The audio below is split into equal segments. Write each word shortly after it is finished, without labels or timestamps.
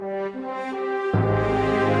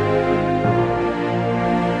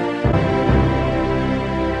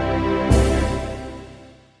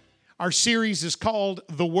Our series is called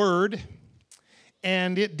The Word,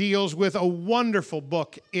 and it deals with a wonderful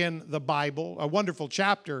book in the Bible, a wonderful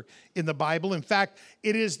chapter in the Bible. In fact,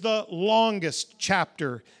 it is the longest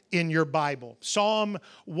chapter in your Bible, Psalm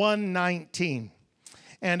 119.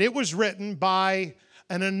 And it was written by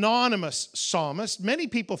an anonymous psalmist. Many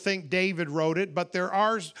people think David wrote it, but there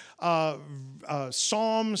are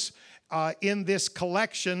psalms in this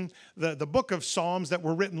collection, the book of Psalms, that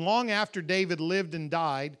were written long after David lived and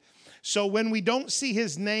died. So when we don't see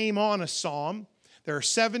his name on a psalm, there are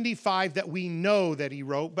 75 that we know that he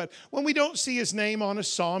wrote, but when we don't see his name on a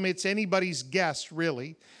psalm, it's anybody's guess,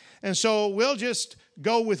 really. And so we'll just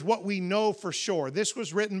go with what we know for sure. This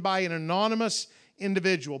was written by an anonymous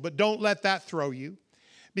individual, but don't let that throw you,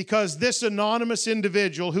 because this anonymous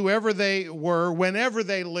individual, whoever they were, whenever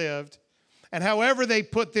they lived, and however they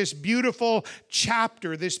put this beautiful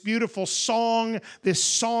chapter, this beautiful song, this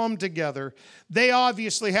psalm together, they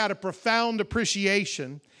obviously had a profound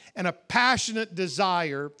appreciation and a passionate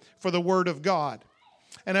desire for the Word of God.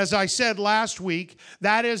 And as I said last week,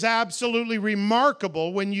 that is absolutely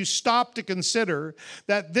remarkable when you stop to consider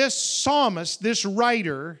that this psalmist, this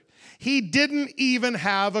writer, he didn't even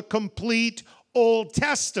have a complete Old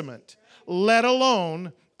Testament, let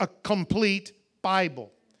alone a complete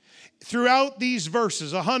Bible. Throughout these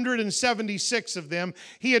verses, 176 of them,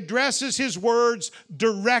 he addresses his words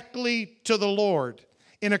directly to the Lord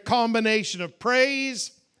in a combination of praise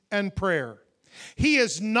and prayer. He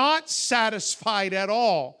is not satisfied at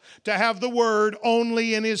all to have the word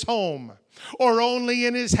only in his home, or only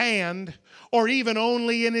in his hand, or even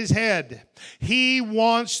only in his head. He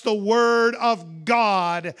wants the word of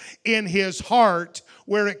God in his heart,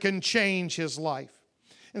 where it can change his life.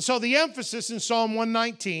 And so the emphasis in Psalm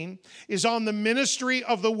 119 is on the ministry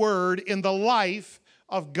of the word in the life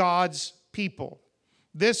of God's people.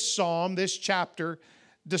 This psalm, this chapter,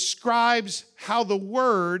 describes how the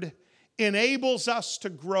word enables us to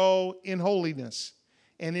grow in holiness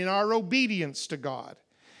and in our obedience to God.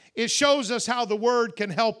 It shows us how the word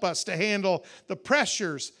can help us to handle the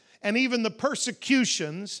pressures and even the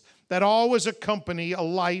persecutions that always accompany a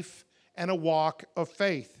life and a walk of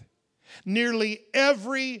faith. Nearly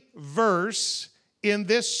every verse in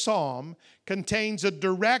this psalm contains a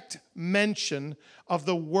direct mention of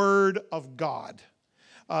the Word of God.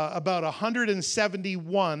 About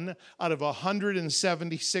 171 out of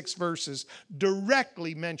 176 verses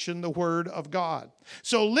directly mention the Word of God.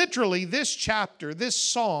 So literally, this chapter, this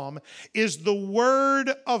psalm, is the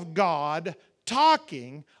Word of God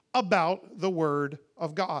talking about the Word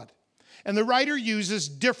of God. And the writer uses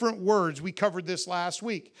different words. We covered this last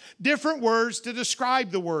week. Different words to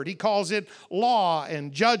describe the word. He calls it law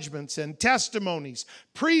and judgments and testimonies,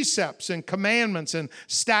 precepts and commandments and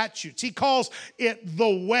statutes. He calls it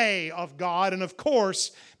the way of God. And of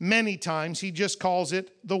course, many times he just calls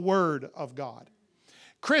it the Word of God.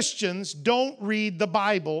 Christians don't read the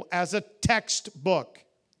Bible as a textbook.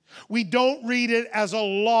 We don't read it as a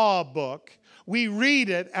law book. We read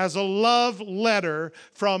it as a love letter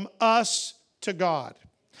from us to God.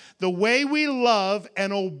 The way we love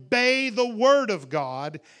and obey the Word of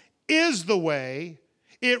God is the way,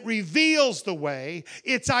 it reveals the way,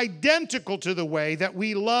 it's identical to the way that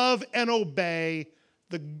we love and obey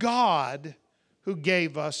the God who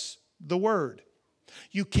gave us the Word.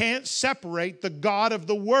 You can't separate the God of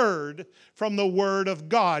the Word from the Word of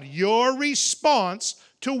God. Your response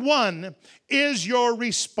to one is your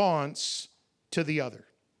response to the other.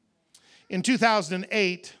 In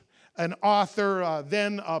 2008, an author,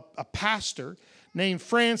 then a pastor, named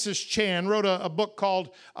Francis Chan, wrote a book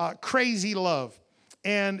called Crazy Love.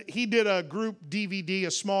 And he did a group DVD,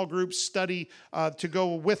 a small group study to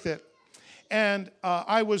go with it. And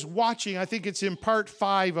I was watching, I think it's in part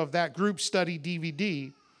 5 of that group study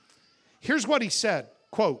DVD. Here's what he said,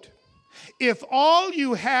 quote, "If all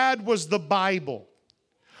you had was the Bible,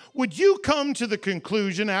 would you come to the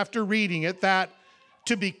conclusion after reading it that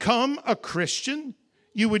to become a Christian,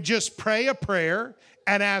 you would just pray a prayer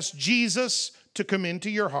and ask Jesus to come into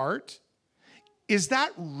your heart? Is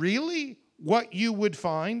that really what you would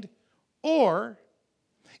find? Or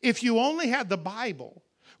if you only had the Bible,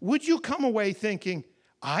 would you come away thinking,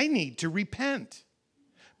 I need to repent,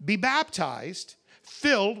 be baptized,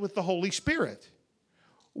 filled with the Holy Spirit?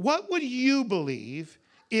 What would you believe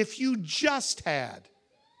if you just had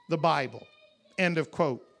the Bible?" End of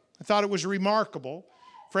quote. I thought it was remarkable.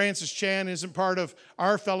 Francis Chan isn't part of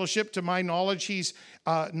our fellowship. To my knowledge, he's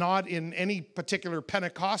not in any particular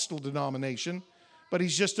Pentecostal denomination, but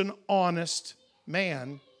he's just an honest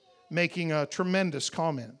man making a tremendous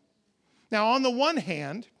comment. Now, on the one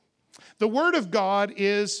hand, the Word of God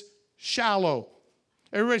is shallow.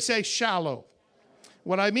 Everybody say shallow.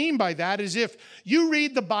 What I mean by that is if you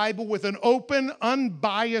read the Bible with an open,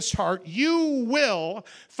 unbiased heart, you will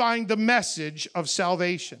find the message of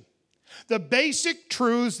salvation. The basic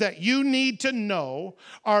truths that you need to know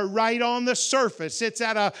are right on the surface. It's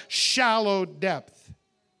at a shallow depth.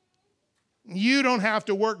 You don't have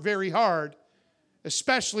to work very hard,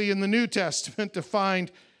 especially in the New Testament, to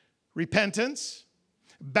find repentance,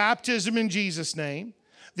 baptism in Jesus' name,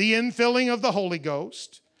 the infilling of the Holy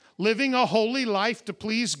Ghost, living a holy life to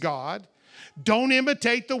please God. Don't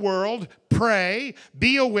imitate the world. Pray.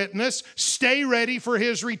 Be a witness. Stay ready for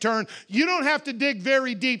His return. You don't have to dig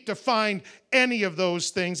very deep to find any of those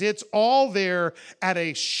things. It's all there at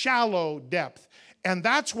a shallow depth. And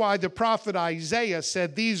that's why the prophet Isaiah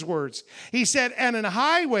said these words. He said, and an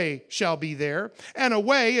highway shall be there, and a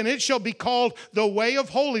way, and it shall be called the way of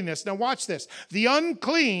holiness. Now watch this. The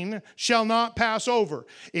unclean shall not pass over.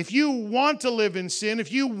 If you want to live in sin,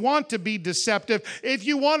 if you want to be deceptive, if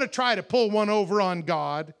you want to try to pull one over on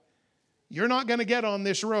God, you're not going to get on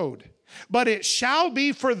this road. But it shall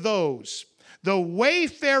be for those, the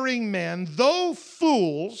wayfaring men, though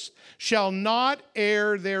fools, shall not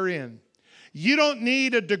err therein. You don't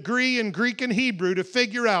need a degree in Greek and Hebrew to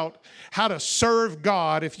figure out how to serve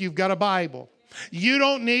God if you've got a Bible. You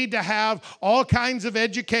don't need to have all kinds of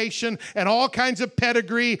education and all kinds of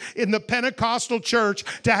pedigree in the Pentecostal church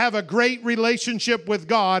to have a great relationship with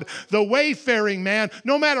God. The wayfaring man,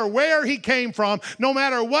 no matter where he came from, no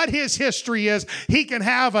matter what his history is, he can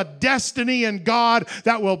have a destiny in God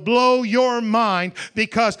that will blow your mind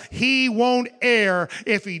because he won't err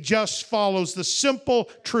if he just follows the simple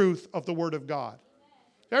truth of the Word of God.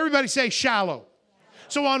 Everybody say shallow.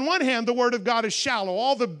 So on one hand, the Word of God is shallow.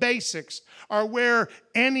 All the basics are where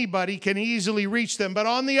anybody can easily reach them. But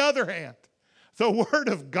on the other hand, the Word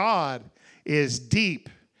of God is deep.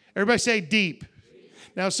 Everybody say deep.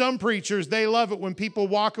 Now, some preachers, they love it when people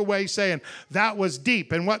walk away saying, that was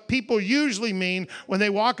deep. And what people usually mean when they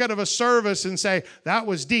walk out of a service and say, that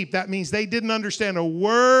was deep, that means they didn't understand a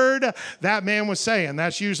word that man was saying.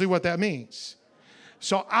 That's usually what that means.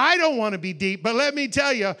 So I don't want to be deep, but let me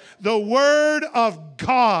tell you, the Word of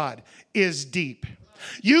God is deep.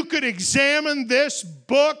 You could examine this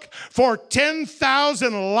book for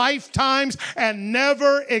 10,000 lifetimes and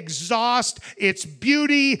never exhaust its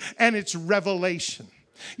beauty and its revelation.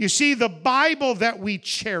 You see, the Bible that we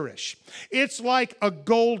cherish, it's like a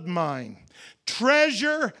gold mine.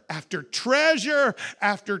 Treasure after treasure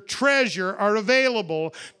after treasure are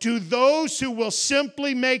available to those who will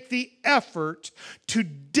simply make the effort to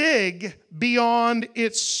dig beyond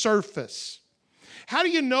its surface. How do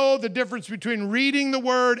you know the difference between reading the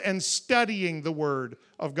Word and studying the Word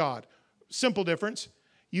of God? Simple difference.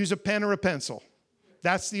 Use a pen or a pencil.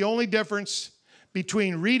 That's the only difference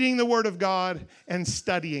between reading the Word of God and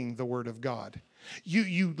studying the Word of God.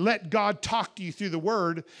 You let God talk to you through the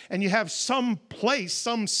Word, and you have some place,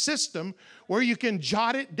 some system where you can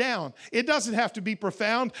jot it down. It doesn't have to be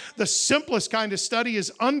profound. The simplest kind of study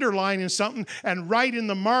is underlining something and write in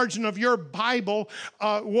the margin of your Bible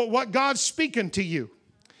what God's speaking to you.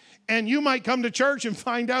 And you might come to church and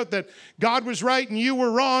find out that God was right and you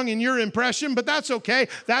were wrong in your impression, but that's okay.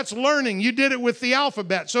 That's learning. You did it with the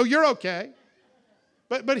alphabet, so you're okay.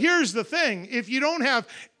 But here's the thing. If you don't have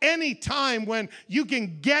any time when you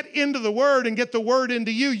can get into the Word and get the Word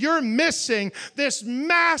into you, you're missing this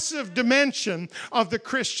massive dimension of the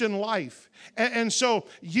Christian life. And so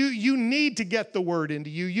you need to get the Word into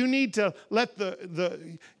you. You need to let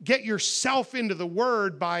get yourself into the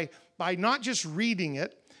Word by not just reading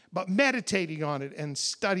it, but meditating on it and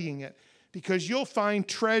studying it. Because you'll find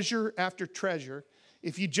treasure after treasure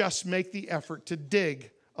if you just make the effort to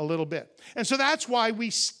dig a little bit. And so that's why we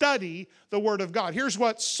study the Word of God. Here's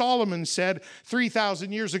what Solomon said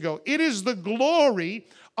 3,000 years ago. It is the glory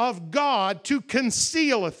of God to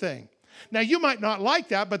conceal a thing. Now, you might not like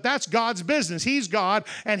that, but that's God's business. He's God,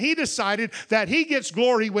 and He decided that He gets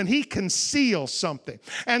glory when He conceals something.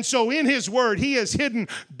 And so in His Word, He has hidden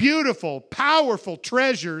beautiful, powerful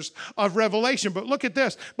treasures of revelation. But look at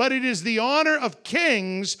this. But it is the honor of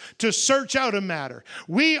kings to search out a matter.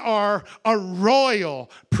 We are a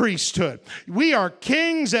royal priesthood. We are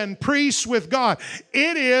kings and priests with God.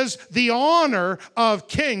 It is the honor of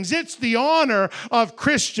kings. It's the honor of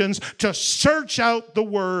Christians to search out the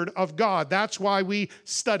Word of God. That's why we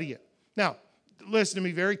study it. Now, listen to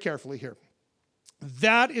me very carefully here.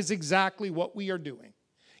 That is exactly what we are doing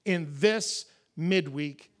in this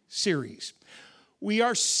midweek series. We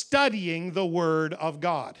are studying the Word of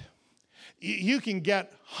God. You can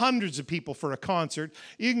get hundreds of people for a concert.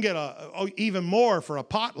 You can get even more for a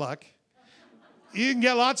potluck. You can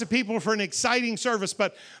get lots of people for an exciting service,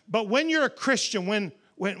 but when you're a Christian,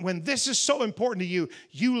 when this is so important to you,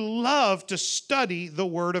 you love to study the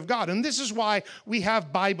Word of God. And this is why we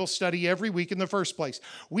have Bible study every week in the first place.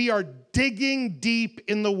 We are digging deep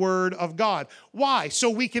in the Word of God. Why? So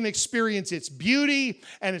we can experience its beauty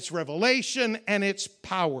and its revelation and its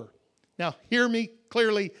power. Now, hear me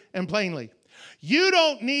clearly and plainly. You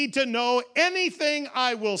don't need to know anything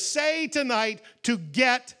I will say tonight to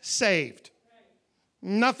get saved.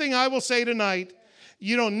 Nothing I will say tonight.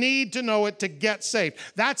 You don't need to know it to get saved.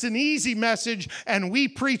 That's an easy message, and we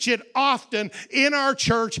preach it often in our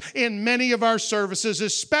church, in many of our services,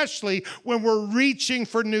 especially when we're reaching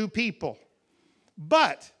for new people.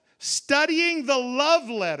 But studying the love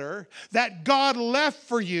letter that God left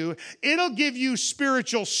for you, it'll give you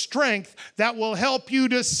spiritual strength that will help you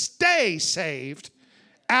to stay saved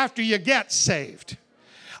after you get saved.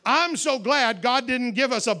 I'm so glad God didn't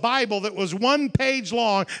give us a Bible that was 1 page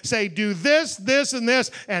long, say do this, this, and this,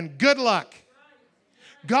 and good luck.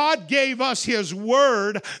 God gave us His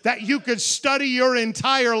Word that you could study your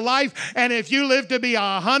entire life, and if you live to be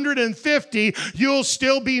 150, you'll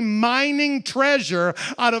still be mining treasure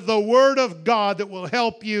out of the Word of God that will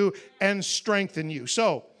help you and strengthen you.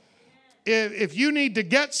 So, if you need to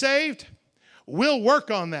get saved, we'll work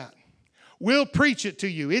on that. We'll preach it to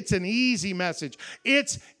you. It's an easy message.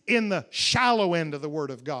 It's in the shallow end of the Word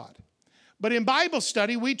of God. But in Bible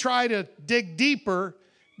study, we try to dig deeper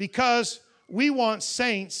because we want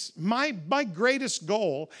saints. My greatest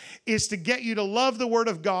goal is to get you to love the Word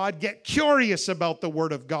of God, get curious about the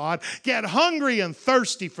Word of God, get hungry and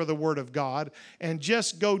thirsty for the Word of God, and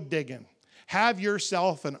just go digging. Have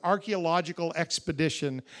yourself an archaeological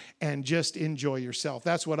expedition and just enjoy yourself.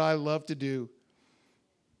 That's what I love to do.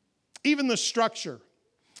 Even the structure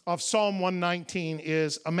of Psalm 119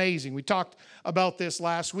 is amazing. We talked about this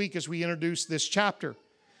last week as we introduced this chapter.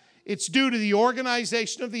 It's due to the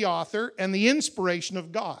organization of the author and the inspiration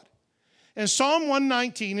of God. And Psalm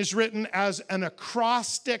 119 is written as an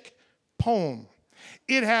acrostic poem.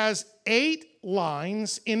 It has 8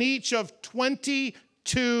 lines in each of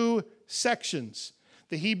 22 sections.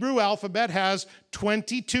 The Hebrew alphabet has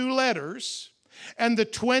 22 letters. And the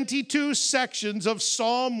 22 sections of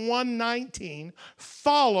Psalm 119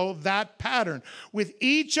 follow that pattern. With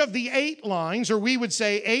each of the 8 lines, or we would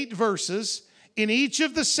say 8 verses, in each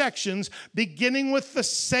of the sections beginning with the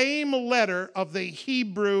same letter of the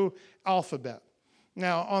Hebrew alphabet.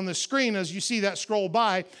 Now, on the screen, as you see that scroll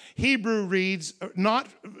by, Hebrew reads not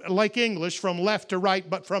like English from left to right,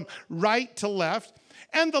 but from right to left.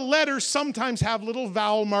 And the letters sometimes have little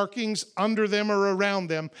vowel markings under them or around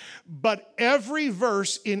them. But every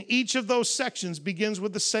verse in each of those sections begins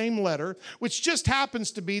with the same letter, which just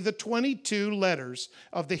happens to be the 22 letters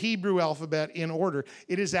of the Hebrew alphabet in order.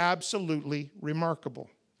 It is absolutely remarkable.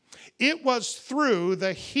 It was through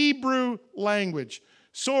the Hebrew language.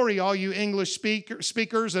 Sorry, all you English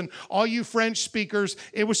speakers and all you French speakers.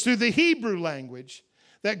 It was through the Hebrew language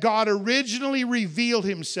that God originally revealed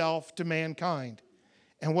Himself to mankind.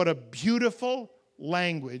 And what a beautiful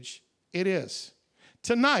language it is.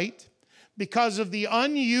 Tonight, because of the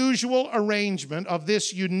unusual arrangement of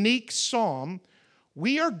this unique psalm,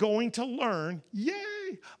 we are going to learn,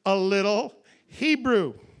 a little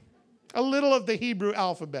Hebrew. A little of the Hebrew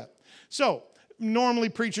alphabet. So, normally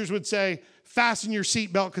preachers would say, fasten your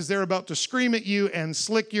seatbelt because they're about to scream at you and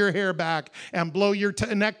slick your hair back and blow your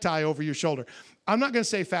necktie over your shoulder. I'm not going to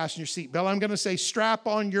say fasten your seatbelt. I'm going to say strap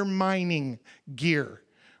on your mining gear.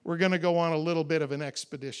 We're going to go on a little bit of an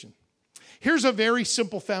expedition. Here's a very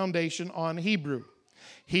simple foundation on Hebrew.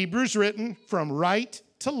 Hebrew's written from right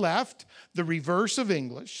to left, the reverse of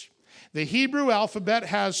English. The Hebrew alphabet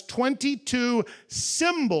has 22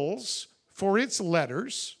 symbols for its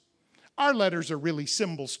letters. Our letters are really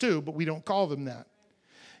symbols too, but we don't call them that.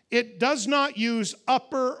 It does not use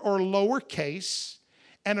upper or lower case,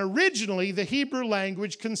 and originally the Hebrew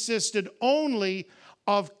language consisted only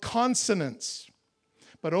of consonants.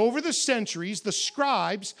 But over the centuries, the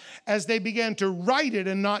scribes, as they began to write it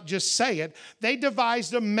and not just say it, they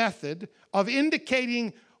devised a method of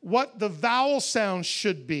indicating what the vowel sounds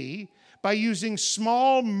should be by using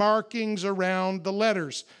small markings around the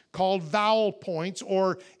letters called vowel points,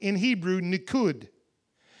 or in Hebrew, nikud.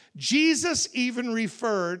 Jesus even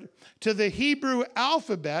referred to the Hebrew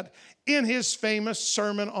alphabet in His famous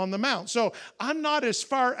Sermon on the Mount. So I'm not as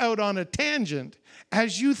far out on a tangent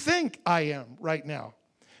as you think I am right now.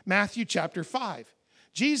 Matthew chapter 5.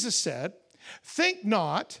 Jesus said, "Think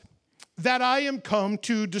not that I am come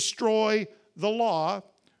to destroy the law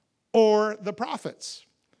or the prophets."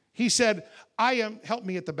 He said, help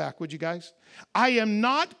me at the back, would you guys? I am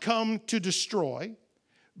not come to destroy,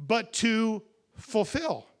 but to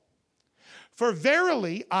fulfill. For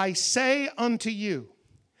verily I say unto you,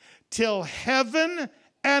 till heaven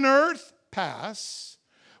and earth pass,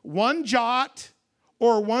 one jot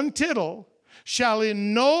or one tittle shall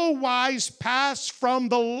in no wise pass from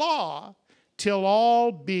the law till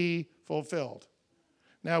all be fulfilled.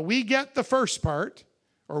 Now we get the first part,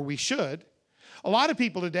 or we should. A lot of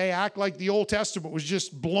people today act like the Old Testament was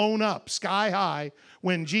just blown up sky high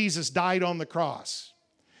when Jesus died on the cross.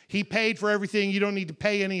 He paid for everything. You don't need to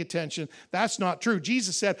pay any attention. That's not true.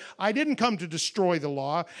 Jesus said, I didn't come to destroy the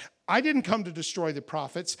law. I didn't come to destroy the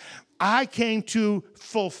prophets. I came to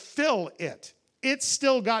fulfill it. It's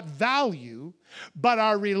still got value, but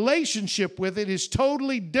our relationship with it is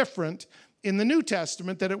totally different in the New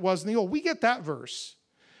Testament than it was in the Old. We get that verse.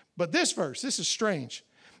 But this verse, this is strange.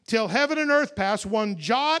 Till heaven and earth pass, one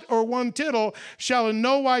jot or one tittle shall in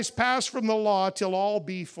no wise pass from the law till all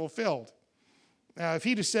be fulfilled. Now, if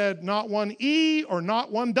he'd have said not one E or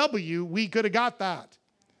not one W, we could have got that.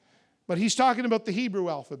 But he's talking about the Hebrew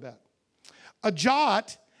alphabet. A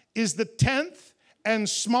jot is the 10th and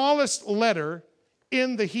smallest letter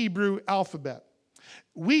in the Hebrew alphabet.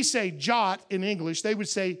 We say jot in English. They would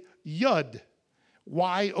say yud,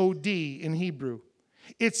 Y-O-D in Hebrew.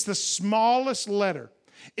 It's the smallest letter.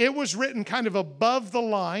 It was written kind of above the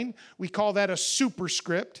line. We call that a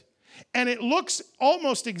superscript. And it looks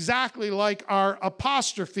almost exactly like our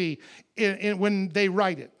apostrophe when they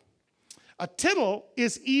write it. A tittle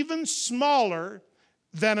is even smaller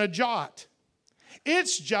than a jot.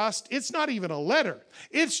 It's not even a letter.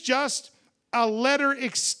 It's just a letter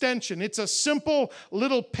extension. It's a simple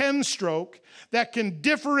little pen stroke that can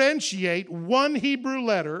differentiate one Hebrew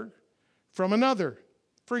letter from another.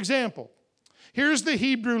 For example, here's the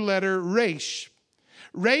Hebrew letter resh.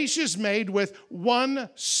 Resh is made with one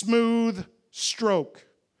smooth stroke.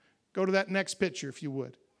 Go to that next picture if you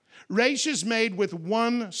would. Resh is made with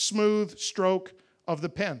one smooth stroke of the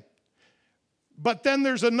pen. But then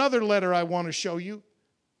there's another letter I want to show you,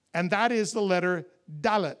 and that is the letter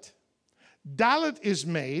dalet. Dalet is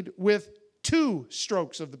made with two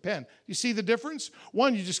strokes of the pen. You see the difference?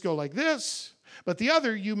 One, you just go like this, but the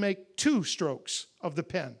other, you make two strokes of the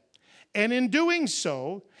pen. And in doing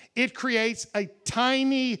so, it creates a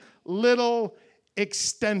tiny little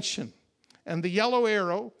extension. And the yellow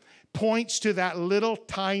arrow points to that little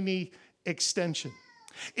tiny extension.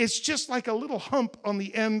 It's just like a little hump on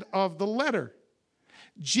the end of the letter.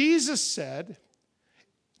 Jesus said,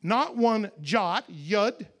 not one jot,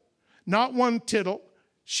 yud, not one tittle,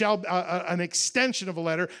 an extension of a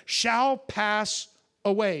letter, shall pass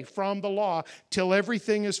away from the law till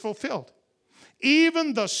everything is fulfilled.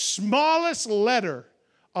 Even the smallest letter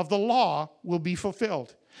of the law will be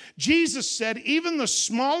fulfilled. Jesus said, even the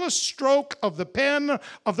smallest stroke of the pen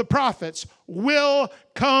of the prophets will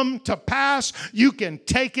come to pass. You can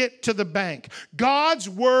take it to the bank. God's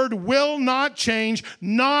word will not change,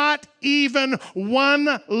 not even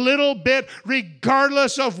one little bit,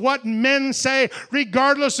 regardless of what men say,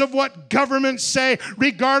 regardless of what governments say,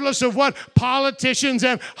 regardless of what politicians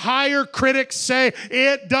and higher critics say.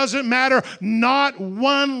 It doesn't matter. Not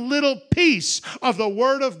one little piece of the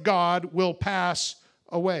word of God will pass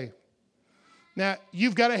away. Now,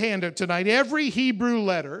 you've got a handout tonight. Every Hebrew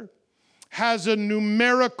letter has a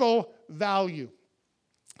numerical value.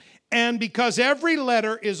 And because every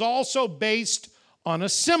letter is also based on a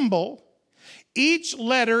symbol, each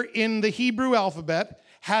letter in the Hebrew alphabet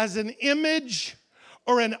has an image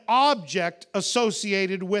or an object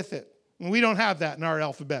associated with it. And we don't have that in our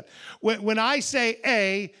alphabet. When I say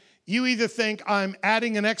A, you either think I'm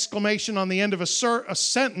adding an exclamation on the end of a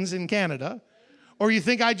sentence in Canada, or you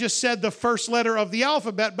think I just said the first letter of the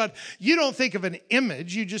alphabet, but you don't think of an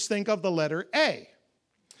image, you just think of the letter A.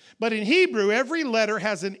 But in Hebrew, every letter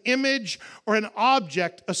has an image or an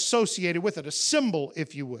object associated with it, a symbol,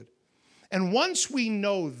 if you would. And once we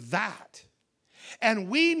know that, and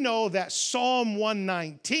we know that Psalm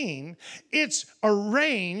 119, it's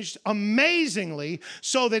arranged amazingly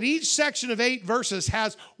so that each section of 8 verses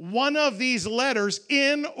has one of these letters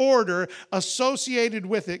in order associated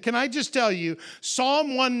with it. Can I just tell you,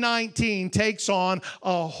 Psalm 119 takes on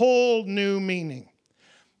a whole new meaning.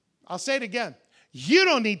 I'll say it again. You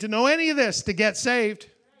don't need to know any of this to get saved.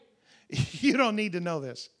 You don't need to know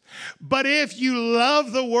this. But if you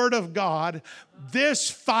love the Word of God, this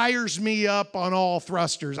fires me up on all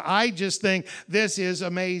thrusters. I just think this is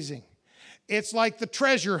amazing. It's like the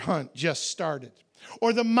treasure hunt just started,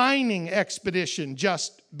 or the mining expedition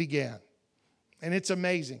just began. And it's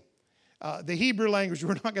amazing. The Hebrew language,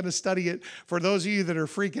 we're not going to study it. For those of you that are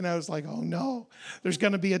freaking out, it's like, oh no, there's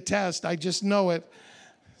going to be a test. I just know it.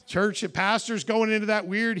 Church pastors going into that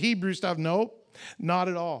weird Hebrew stuff. Nope, not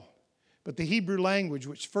at all. But the Hebrew language,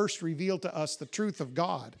 which first revealed to us the truth of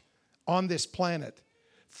God on this planet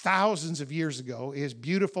thousands of years ago, is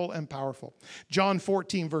beautiful and powerful. John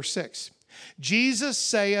 14, verse 6. Jesus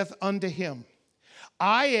saith unto him,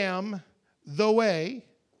 I am the way,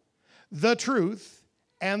 the truth,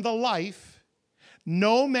 and the life.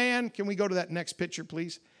 No man, can we go to that next picture,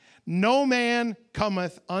 please? No man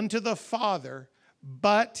cometh unto the Father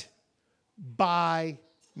but by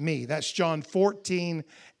me. That's John 14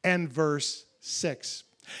 and verse 6.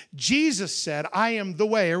 Jesus said, I am the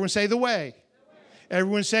way. Everyone say the way.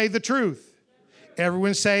 Everyone say the truth.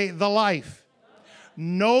 Everyone say the life.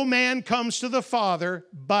 No man comes to the Father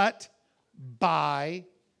but by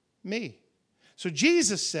me. So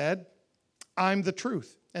Jesus said, I'm the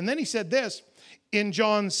truth. And then he said this in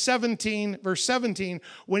John 17, verse 17,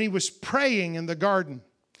 when he was praying in the garden.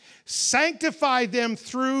 Sanctify them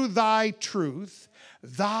through thy truth.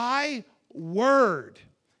 Thy word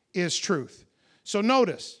is truth. So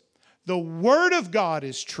notice, the word of God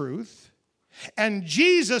is truth, and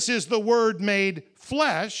Jesus is the word made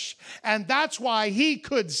flesh, and that's why he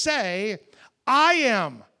could say, I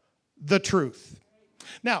am the truth.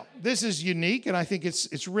 Now, this is unique, and I think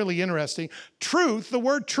it's really interesting. Truth, the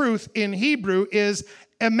word truth in Hebrew is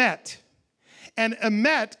emet. And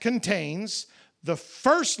emet contains the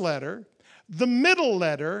first letter, the middle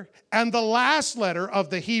letter, and the last letter of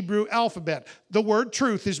the Hebrew alphabet. The word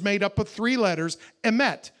truth is made up of 3 letters,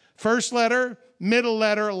 emet. First letter, middle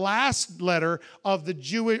letter, last letter of the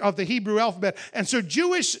Hebrew alphabet. And so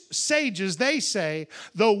Jewish sages, they say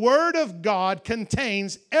the word of God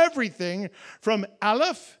contains everything from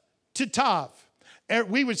Aleph to Tav.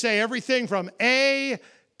 We would say everything from A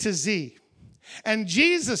to Z. And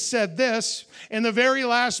Jesus said this in the very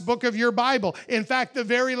last book of your Bible. In fact, the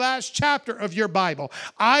very last chapter of your Bible.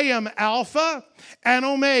 I am Alpha and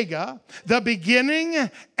Omega, the beginning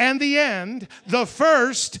and the end, the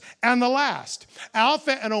first and the last.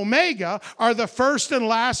 Alpha and Omega are the first and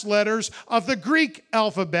last letters of the Greek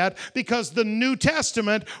alphabet because the New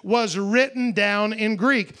Testament was written down in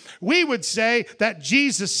Greek. We would say that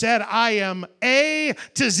Jesus said, I am A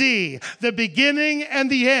to Z, the beginning and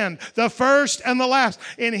the end, the first and the last.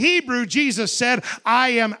 In Hebrew, Jesus said, I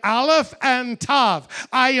am Aleph and Tav.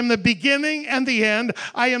 I am the beginning and the end.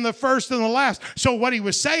 I am the first and the last. So what he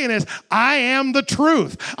was saying is, I am the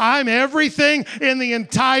truth. I'm everything in the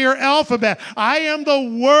entire alphabet. I am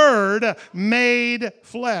the Word made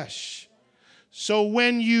flesh. So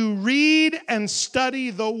when you read and study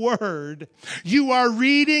the Word, you are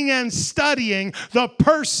reading and studying the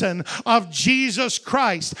person of Jesus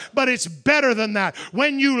Christ. But it's better than that.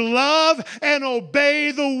 When you love and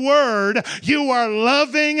obey the Word, you are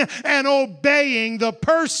loving and obeying the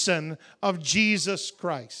person of Jesus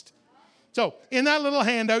Christ. So in that little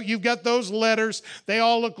handout, you've got those letters. They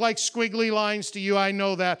all look like squiggly lines to you. I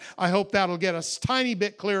know that. I hope that'll get us a tiny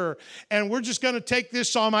bit clearer. And we're just going to take this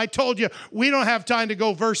psalm. I told you, we don't have time to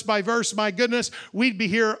go verse by verse. My goodness, we'd be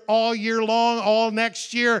here all year long, all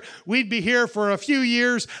next year. We'd be here for a few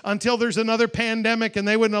years until there's another pandemic and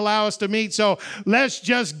they wouldn't allow us to meet. So let's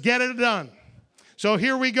just get it done. So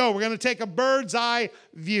here we go. We're going to take a bird's eye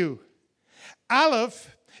view.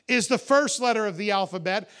 Aleph is the first letter of the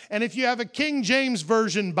alphabet. And if you have a King James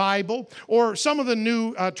Version Bible, or some of the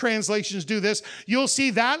new translations do this, you'll see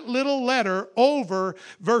that little letter over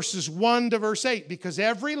verses 1 to verse 8, because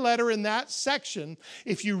every letter in that section,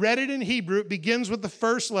 if you read it in Hebrew, it begins with the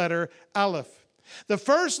first letter, Aleph. The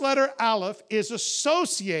first letter, Aleph, is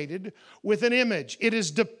associated with an image. It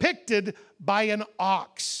is depicted by an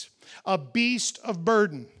ox, a beast of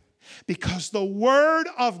burden. Because the Word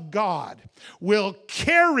of God will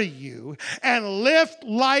carry you and lift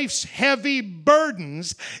life's heavy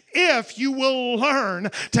burdens if you will learn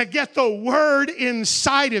to get the Word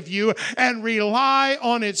inside of you and rely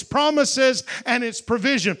on its promises and its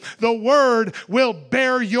provision. The Word will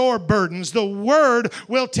bear your burdens. The Word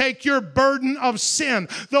will take your burden of sin.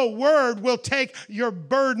 The Word will take your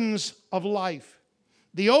burdens of life.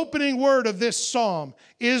 The opening word of this psalm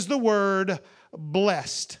is the word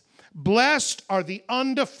blessed. Blessed are the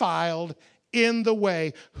undefiled in the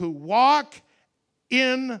way who walk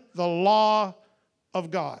in the law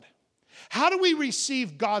of God. How do we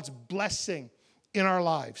receive God's blessing in our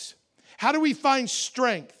lives? How do we find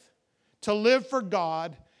strength to live for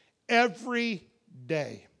God every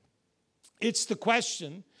day? It's the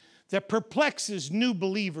question that perplexes new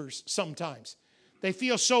believers sometimes. They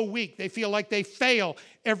feel so weak. They feel like they fail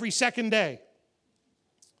every second day.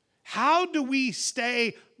 How do we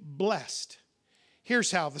stay blessed?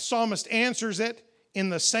 Here's how. The psalmist answers it in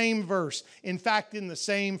the same verse. In fact, in the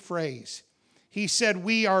same phrase. He said,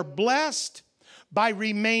 we are blessed by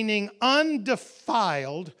remaining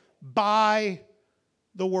undefiled by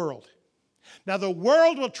the world. Now, the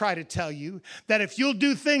world will try to tell you that if you'll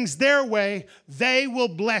do things their way, they will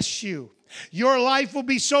bless you. Your life will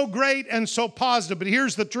be so great and so positive. But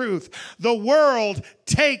here's the truth. The world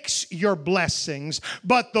takes your blessings,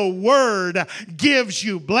 but the Word gives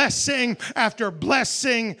you blessing after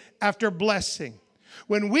blessing after blessing.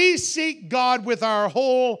 When we seek God with our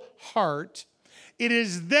whole heart, it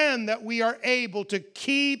is then that we are able to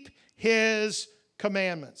keep His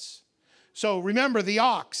commandments. So remember the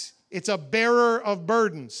ox. It's a bearer of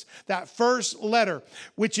burdens. That first letter,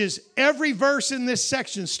 which is every verse in this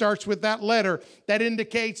section starts with that letter that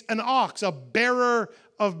indicates an ox, a bearer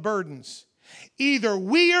of burdens. Either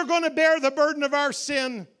we are going to bear the burden of our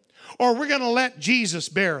sin, or we're going to let Jesus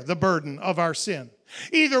bear the burden of our sin.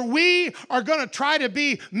 Either we are going to try to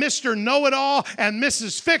be Mr. Know-it-all and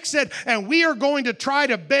Mrs. Fix-it, and we are going to try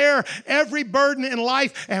to bear every burden in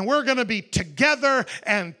life, and we're going to be together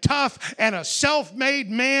and tough and a self-made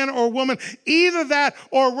man or woman. Either that,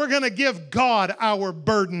 or we're going to give God our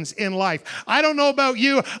burdens in life. I don't know about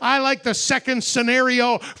you. I like the second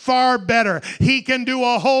scenario far better. He can do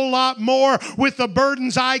a whole lot more with the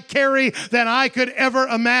burdens I carry than I could ever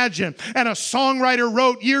imagine. And a songwriter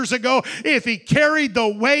wrote years ago, if He carried the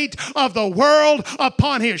weight of the world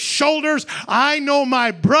upon His shoulders, I know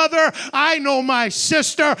my brother, I know my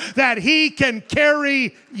sister, that He can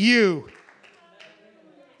carry you.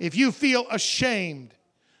 If you feel ashamed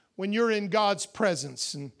when you're in God's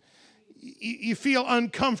presence and you feel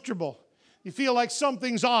uncomfortable, you feel like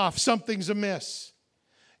something's off, something's amiss,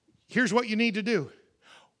 here's what you need to do.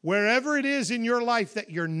 Wherever it is in your life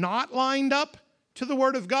that you're not lined up to the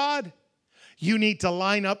Word of God, you need to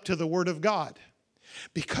line up to the Word of God.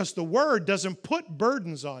 Because the Word doesn't put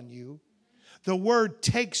burdens on you. The Word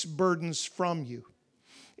takes burdens from you.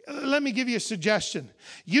 Let me give you a suggestion.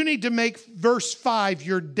 You need to make verse 5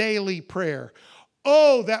 your daily prayer.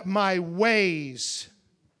 Oh, that my ways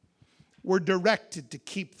were directed to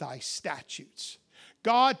keep Thy statutes.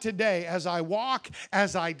 God, today, as I walk,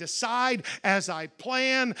 as I decide, as I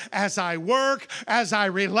plan, as I work, as I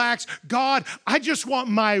relax, God, I just want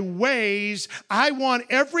my ways. I want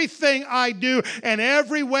everything I do and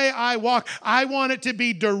every way I walk, I want it to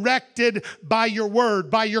be directed by Your Word,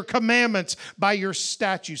 by Your commandments, by Your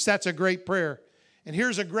statutes. That's a great prayer. And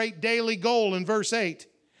here's a great daily goal in verse 8.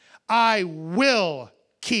 I will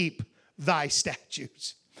keep Thy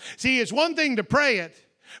statutes. See, it's one thing to pray it,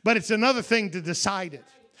 but it's another thing to decide it.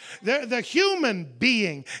 The human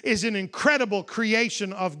being is an incredible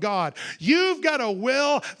creation of God. You've got a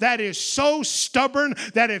will that is so stubborn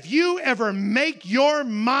that if you ever make your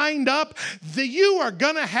mind up, you are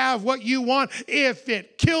going to have what you want. If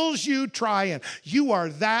it kills you, trying. You are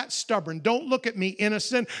that stubborn. Don't look at me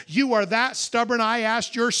innocent. You are that stubborn. I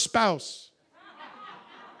asked your spouse.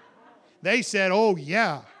 They said, oh,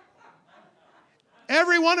 yeah.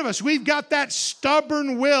 Every one of us, we've got that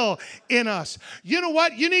stubborn will in us. You know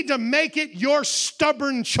what? You need to make it your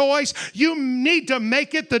stubborn choice. You need to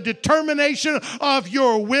make it the determination of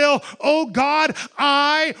your will. Oh God,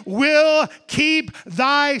 I will keep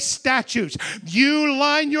Thy statutes. You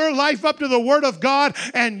line your life up to the Word of God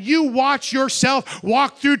and you watch yourself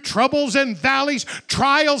walk through troubles and valleys,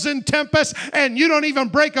 trials and tempests, and you don't even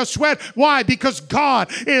break a sweat. Why? Because God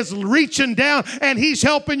is reaching down and He's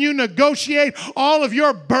helping you negotiate all of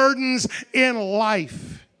your burdens in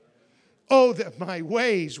life. Oh, that my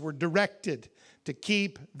ways were directed to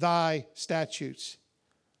keep Thy statutes.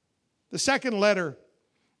 The second letter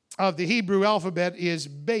of the Hebrew alphabet is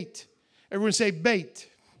Beit. Everyone say Beit.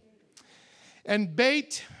 And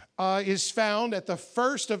Beit is found at the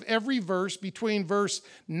first of every verse between verse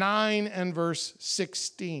 9 and verse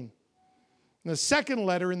 16. The second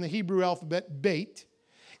letter in the Hebrew alphabet, Beit,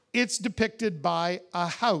 it's depicted by a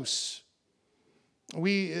house.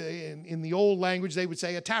 In the old language, they would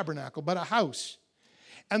say a tabernacle, but a house.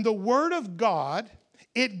 And the Word of God,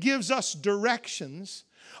 it gives us directions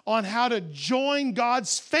on how to join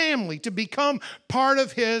God's family, to become part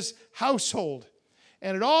of His household.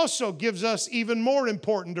 And it also gives us even more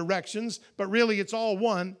important directions, but really it's all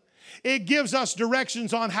one. It gives us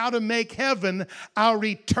directions on how to make heaven our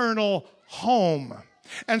eternal home.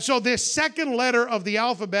 And so this second letter of the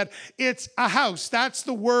alphabet, it's a house. That's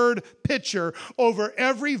the word picture over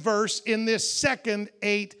every verse in this second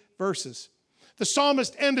 8 verses. The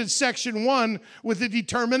psalmist ended section 1 with a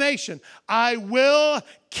determination. I will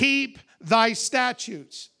keep Thy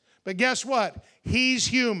statutes. But guess what? He's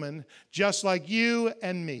human, just like you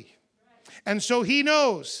and me. And so he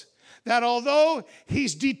knows that although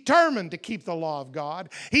he's determined to keep the law of God,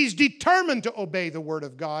 he's determined to obey the word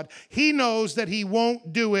of God, he knows that he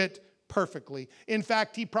won't do it perfectly. In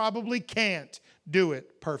fact, he probably can't do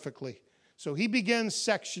it perfectly. So he begins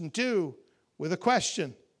section 2 with a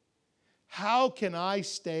question. How can I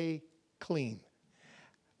stay clean?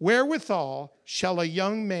 Wherewithal shall a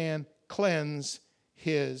young man cleanse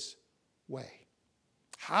his way?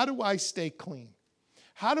 How do I stay clean?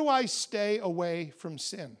 How do I stay away from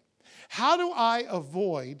sin? How do I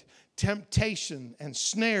avoid temptation and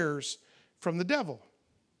snares from the devil?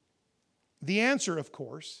 The answer, of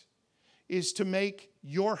course, is to make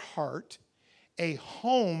your heart a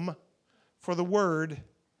home for the Word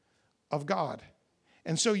of God.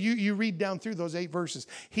 And so you read down through those 8 verses.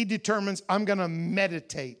 He determines, I'm going to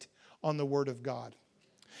meditate on the Word of God.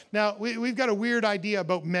 Now, we've got a weird idea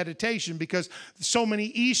about meditation because so many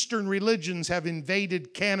Eastern religions have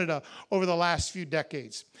invaded Canada over the last few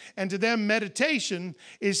decades. And to them, meditation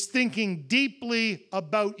is thinking deeply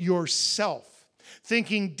about yourself,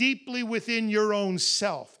 thinking deeply within your own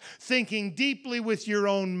self, thinking deeply with your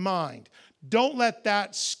own mind. Don't let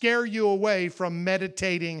that scare you away from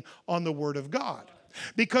meditating on the Word of God.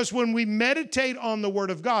 Because when we meditate on the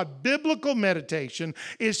Word of God, biblical meditation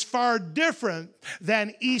is far different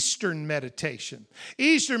than Eastern meditation.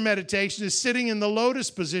 Eastern meditation is sitting in the lotus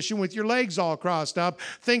position with your legs all crossed up,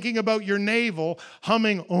 thinking about your navel,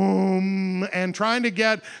 humming and trying to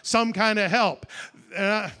get some kind of help.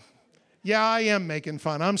 Yeah, I am making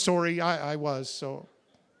fun. I'm sorry. I was, so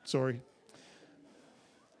sorry.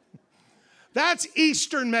 That's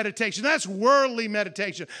Eastern meditation. That's worldly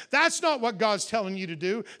meditation. That's not what God's telling you to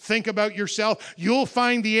do. Think about yourself. You'll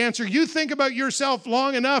find the answer. You think about yourself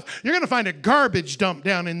long enough, you're going to find a garbage dump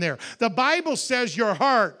down in there. The Bible says your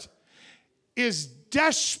heart is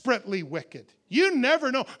desperately wicked. You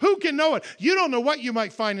never know. Who can know it? You don't know what you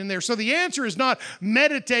might find in there. So the answer is not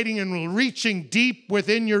meditating and reaching deep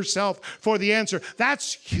within yourself for the answer.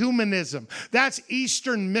 That's humanism. That's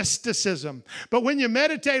Eastern mysticism. But when you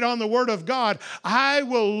meditate on the Word of God, I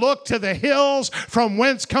will look to the hills from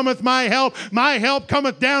whence cometh my help. My help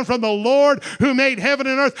cometh down from the Lord who made heaven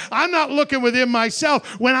and earth. I'm not looking within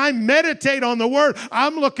myself. When I meditate on the Word,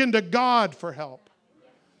 I'm looking to God for help.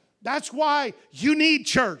 That's why you need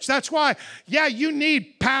church. That's why, you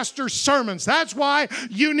need pastor sermons. That's why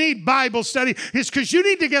you need Bible study. It's because you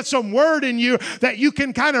need to get some word in you that you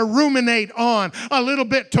can kind of ruminate on a little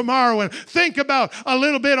bit tomorrow and think about a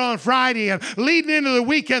little bit on Friday and leading into the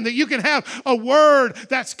weekend, that you can have a word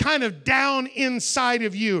that's kind of down inside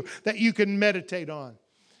of you that you can meditate on.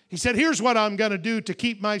 He said, here's what I'm going to do to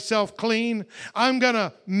keep myself clean. I'm going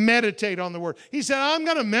to meditate on the Word. He said, I'm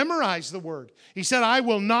going to memorize the Word. He said, I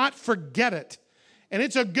will not forget it. And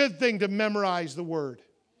it's a good thing to memorize the Word.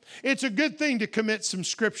 It's a good thing to commit some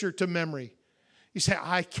Scripture to memory. You say,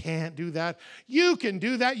 I can't do that. You can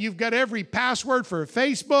do that. You've got every password for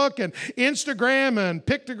Facebook and Instagram and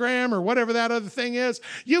Pictogram or whatever that other thing is.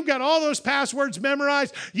 You've got all those passwords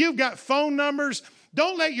memorized. You've got phone numbers.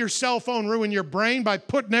 Don't let your cell phone ruin your brain by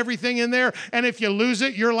putting everything in there, and if you lose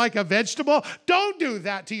it, you're like a vegetable. Don't do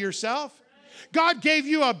that to yourself. God gave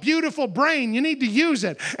you a beautiful brain. You need to use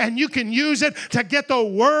it. And you can use it to get the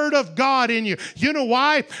Word of God in you. You know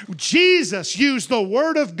why? Jesus used the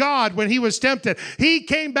Word of God when he was tempted. He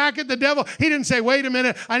came back at the devil. He didn't say, wait a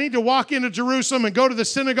minute, I need to walk into Jerusalem and go to the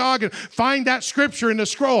synagogue and find that scripture in the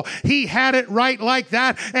scroll. He had it right like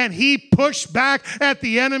that, and he pushed back at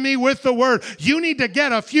the enemy with the Word. You need to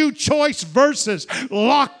get a few choice verses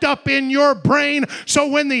locked up in your brain so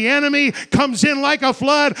when the enemy comes in like a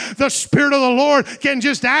flood, the Spirit of the Lord can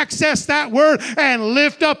just access that word and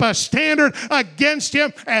lift up a standard against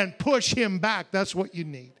him and push him back. That's what you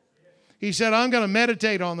need. He said, I'm going to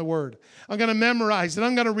meditate on the word. I'm going to memorize it.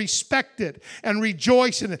 I'm going to respect it and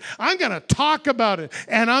rejoice in it. I'm going to talk about it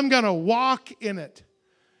and I'm going to walk in it.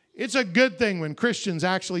 It's a good thing when Christians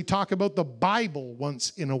actually talk about the Bible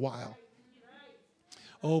once in a while.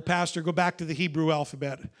 Oh, Pastor, go back to the Hebrew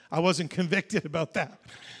alphabet. I wasn't convicted about that.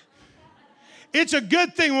 It's a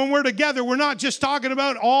good thing when we're together, we're not just talking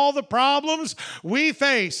about all the problems we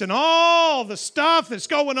face and all the stuff that's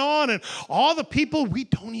going on and all the people we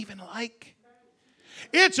don't even like.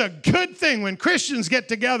 It's a good thing when Christians get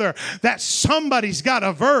together that somebody's got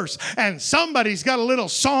a verse and somebody's got a little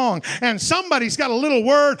song and somebody's got a little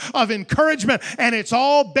word of encouragement, and it's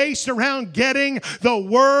all based around getting the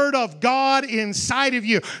Word of God inside of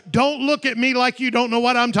you. Don't look at me like you don't know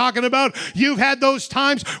what I'm talking about. You've had those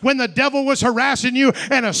times when the devil was harassing you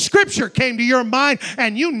and a scripture came to your mind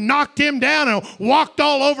and you knocked him down and walked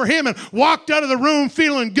all over him and walked out of the room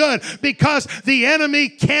feeling good, because the enemy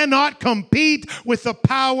cannot compete with the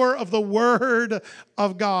power of the Word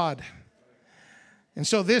of God. And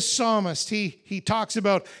so this psalmist, he talks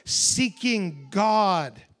about seeking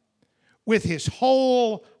God with his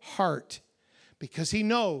whole heart, because he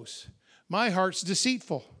knows my heart's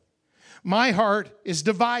deceitful. My heart is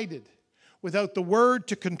divided without the Word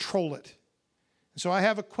to control it. So I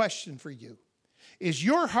have a question for you. Is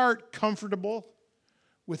your heart comfortable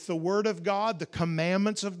with the Word of God, the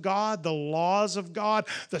commandments of God, the laws of God,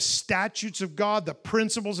 the statutes of God, the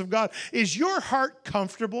principles of God? Is your heart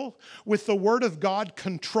comfortable with the Word of God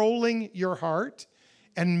controlling your heart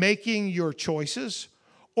and making your choices?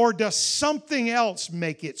 Or does something else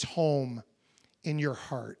make its home in your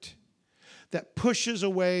heart that pushes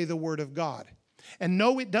away the Word of God? And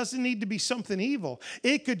no, it doesn't need to be something evil.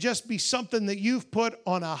 It could just be something that you've put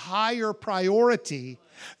on a higher priority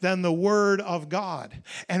than the Word of God.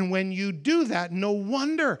 And when you do that, no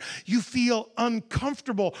wonder you feel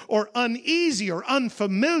uncomfortable or uneasy or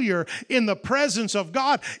unfamiliar in the presence of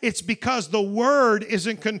God. It's because the Word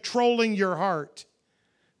isn't controlling your heart.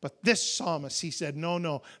 But this psalmist, he said,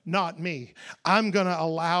 no, not me. I'm going to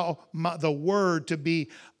allow the Word to be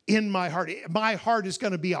in my heart. My heart is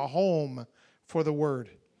going to be a home for the Word.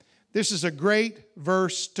 This is a great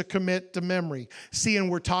verse to commit to memory. Seeing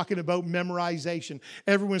we're talking about memorization.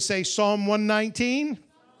 Everyone say Psalm 119,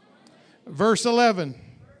 verse 11.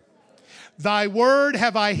 Thy word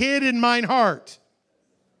have I hid in mine heart.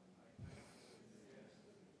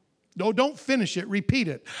 No, don't finish it. Repeat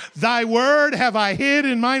it. Thy word have I hid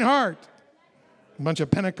in mine heart. A bunch of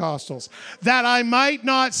Pentecostals. That I might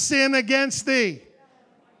not sin against thee.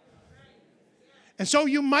 And so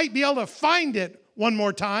you might be able to find it one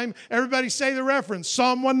more time. Everybody say the reference.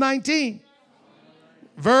 Psalm 119,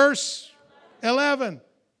 verse 11.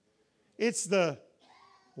 It's the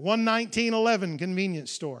 119.11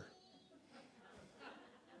 convenience store.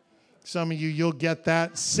 Some of you, you'll get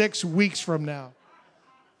that 6 weeks from now.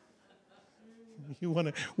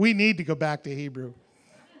 We need to go back to Hebrew.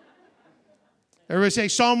 Everybody say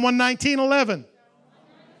Psalm 119.11.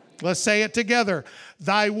 Let's say it together.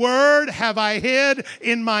 Thy word have I hid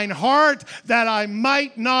in mine heart, that I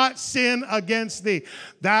might not sin against thee.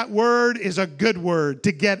 That word is a good word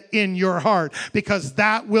to get in your heart, because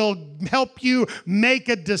that will help you make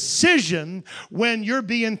a decision when you're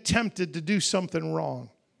being tempted to do something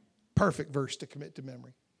wrong. Perfect verse to commit to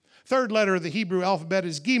memory. Third letter of the Hebrew alphabet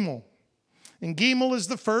is Gimel. And Gimel is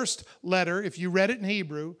the first letter, if you read it in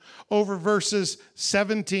Hebrew, over verses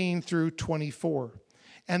 17 through 24.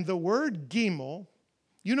 And the word Gimel,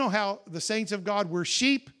 you know how the saints of God were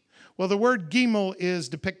sheep? Well, the word Gimel is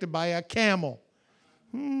depicted by a camel.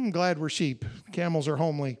 I'm glad we're sheep. Camels are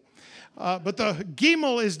homely. But the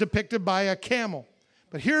Gimel is depicted by a camel.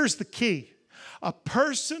 But here's the key. A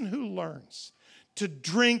person who learns to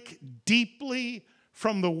drink deeply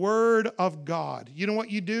from the Word of God, you know what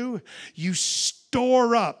you do? You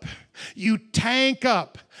store up, you tank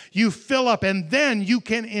up, you fill up, and then you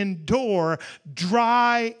can endure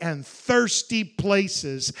dry and thirsty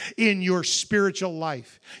places in your spiritual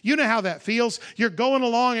life. You know how that feels? You're going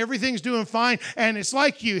along, everything's doing fine, and it's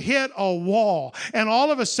like you hit a wall, and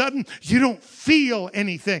all of a sudden, you don't feel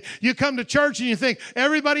anything. You come to church and you think,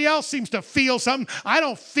 everybody else seems to feel something. I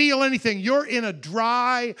don't feel anything. You're in a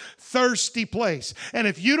dry, thirsty place. And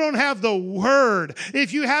if you don't have the Word,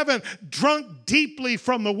 if you haven't drunk deeply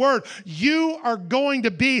from the Word, you are going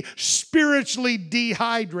to be spiritually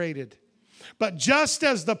dehydrated. But just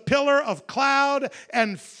as the pillar of cloud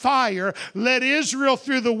and fire led Israel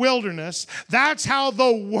through the wilderness, that's how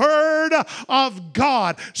the Word of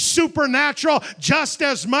God, supernatural, just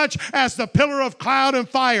as much as the pillar of cloud and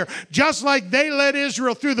fire, just like they led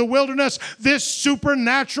Israel through the wilderness, this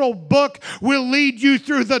supernatural book will lead you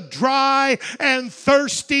through the dry and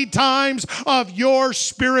thirsty times of your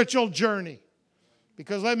spiritual journey.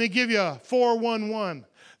 Because let me give you a 411.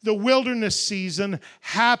 The wilderness season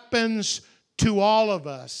happens to all of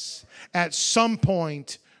us at some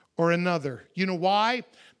point or another. You know why?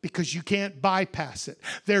 Because you can't bypass it.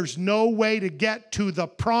 There's no way to get to the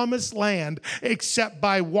promised land except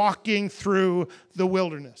by walking through the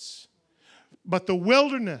wilderness. But the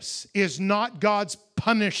wilderness is not God's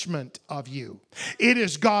punishment of you. It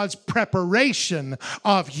is God's preparation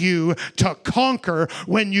of you to conquer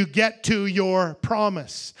when you get to your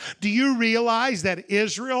promise. Do you realize that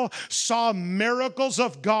Israel saw miracles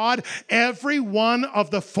of God every one of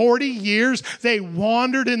the 40 years they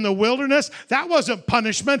wandered in the wilderness? That wasn't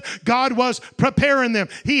punishment. God was preparing them.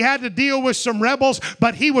 He had to deal with some rebels,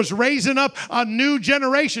 but he was raising up a new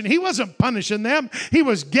generation. He wasn't punishing them. He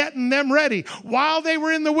was getting them ready. While they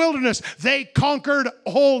were in the wilderness, they conquered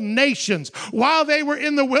whole nations. While they were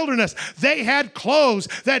in the wilderness, they had clothes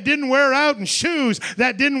that didn't wear out and shoes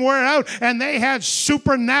that didn't wear out, and they had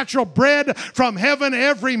supernatural bread from heaven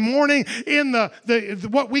every morning in the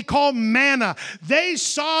what we call manna. They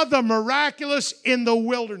saw the miraculous in the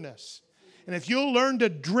wilderness. And if you'll learn to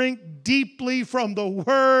drink deeply from the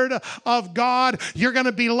Word of God, you're going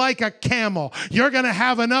to be like a camel. You're going to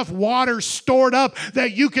have enough water stored up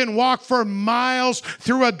that you can walk for miles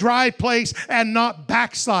through a dry place and not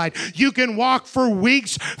backslide. You can walk for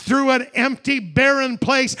weeks through an empty, barren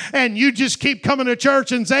place, and you just keep coming to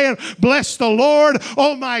church and saying, "Bless the Lord,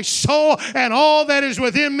 oh my soul, and all that is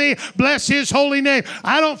within me. Bless His holy name."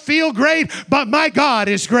 I don't feel great, but my God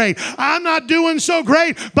is great. I'm not doing so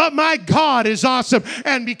great, but my God is awesome.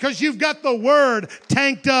 And because you've got the Word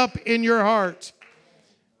tanked up in your heart.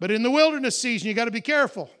 But in the wilderness season, you got to be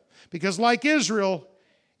careful. Because like Israel,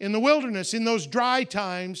 in the wilderness, in those dry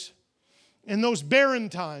times, in those barren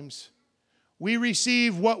times, we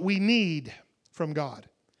receive what we need from God,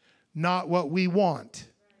 not what we want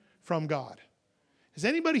from God. Has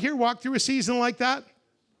anybody here walked through a season like that?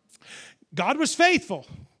 God was faithful.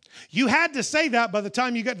 You had to say that by the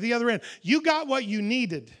time you got to the other end. You got what you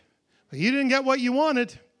needed. But you didn't get what you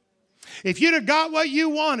wanted. If you'd have got what you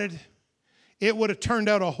wanted, it would have turned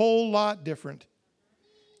out a whole lot different.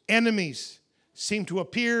 Enemies seem to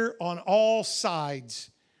appear on all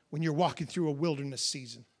sides when you're walking through a wilderness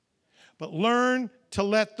season. But learn to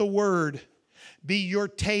let the Word be your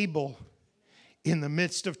table in the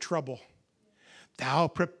midst of trouble. Thou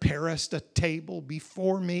preparest a table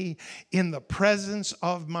before me in the presence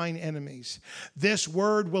of mine enemies. This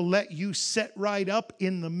word will let you sit right up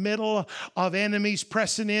in the middle of enemies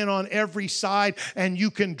pressing in on every side, and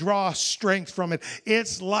you can draw strength from it.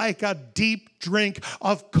 It's like a deep drink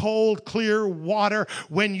of cold, clear water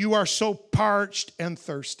when you are so parched and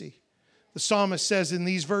thirsty. The psalmist says in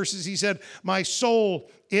these verses, he said, "My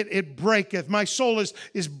soul, it breaketh." My soul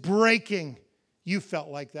is breaking. You felt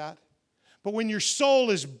like that. But when your soul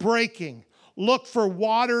is breaking, look for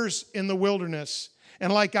waters in the wilderness.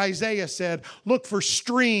 And like Isaiah said, look for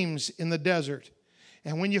streams in the desert.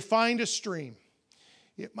 And when you find a stream,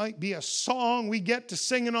 it might be a song we get to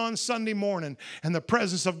singing on Sunday morning, and the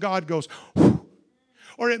presence of God goes, whew.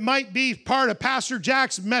 Or it might be part of Pastor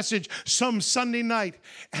Jack's message some Sunday night,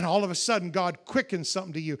 and all of a sudden God quickens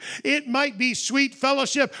something to you. It might be sweet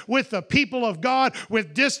fellowship with the people of God,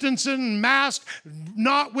 with distancing and mask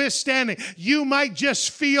notwithstanding. You might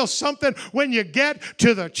just feel something when you get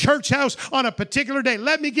to the church house on a particular day.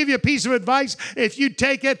 Let me give you a piece of advice. If you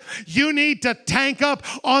take it, you need to tank up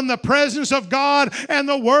on the presence of God and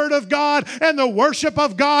the Word of God and the worship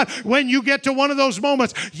of God. When you get to one of those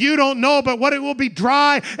moments, you don't know but what it will be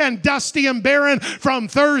dry and dusty and barren from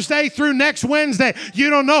Thursday through next Wednesday. You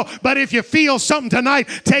don't know. But if you feel something tonight,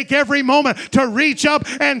 take every moment to reach up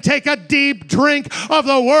and take a deep drink of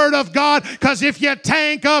the Word of God, because if you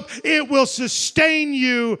tank up, it will sustain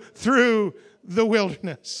you through the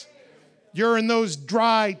wilderness. During those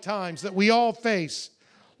dry times that we all face,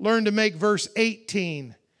 learn to make verse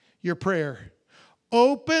 18 your prayer.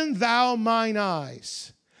 Open thou mine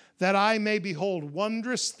eyes, that I may behold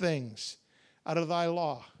wondrous things out of thy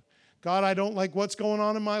law. God, I don't like what's going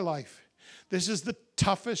on in my life. This is the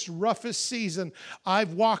toughest, roughest season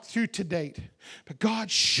I've walked through to date. But God,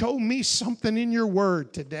 show me something in your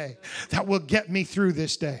Word today that will get me through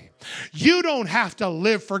this day. You don't have to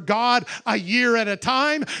live for God a year at a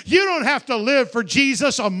time. You don't have to live for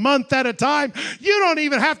Jesus a month at a time. You don't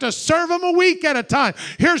even have to serve Him a week at a time.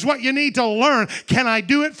 Here's what you need to learn. Can I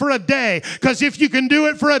do it for a day? Because if you can do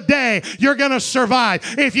it for a day, you're going to survive.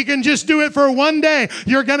 If you can just do it for one day,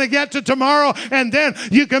 you're going to get to tomorrow, and then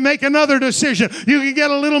you can make another decision. You can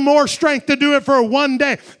get a little more strength to do it for one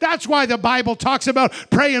day. That's why the Bible talks about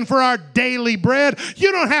praying for our daily bread.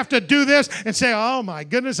 You don't have to do this and say, "Oh my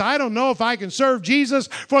goodness, I don't know if I can serve Jesus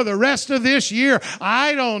for the rest of this year.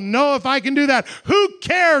 I don't know if I can do that." Who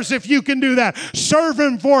cares if you can do that? Serve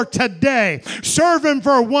Him for today. Serve Him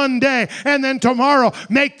for one day. And then tomorrow,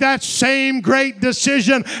 make that same great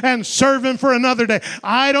decision and serve Him for another day.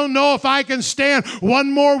 I don't know if I can stand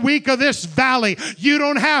one more week of this valley. You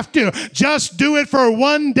don't have to. Just do it for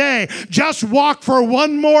one day. Just walk for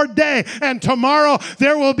one more day, and tomorrow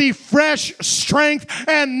there will be fresh strength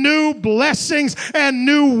and new blessings and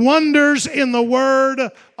new wonders in the Word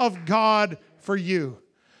of God for you.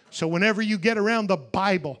 So whenever you get around the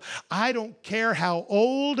Bible, I don't care how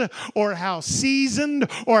old or how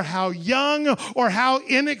seasoned or how young or how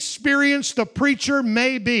inexperienced the preacher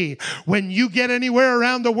may be, when you get anywhere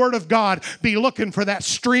around the Word of God, be looking for that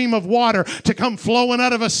stream of water to come flowing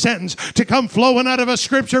out of a sentence, to come flowing out of a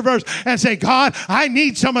scripture verse, and say, God, I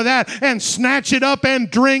need some of that, and snatch it up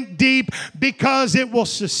and drink deep, because it will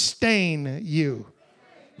sustain you.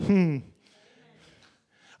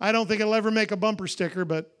 I don't think it'll ever make a bumper sticker,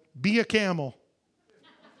 but be a camel.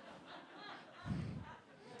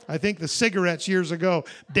 I think the cigarettes years ago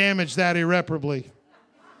damaged that irreparably.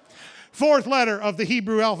 Fourth letter of the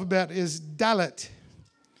Hebrew alphabet is Dalet,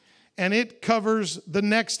 and it covers the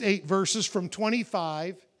next 8 verses from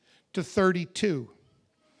 25 to 32.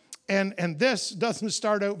 And this doesn't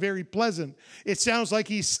start out very pleasant. It sounds like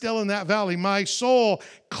he's still in that valley. My soul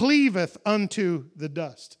cleaveth unto the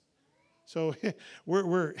dust. So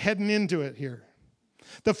we're heading into it here.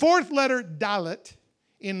 The fourth letter, Dalet,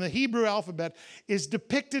 in the Hebrew alphabet is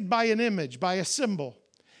depicted by an image, by a symbol.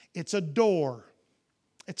 It's a door.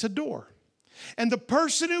 It's a door. And the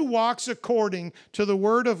person who walks according to the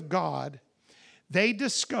Word of God, they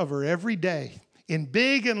discover every day, in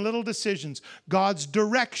big and little decisions, God's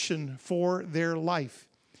direction for their life.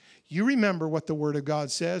 You remember what the Word of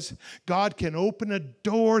God says. God can open a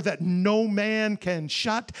door that no man can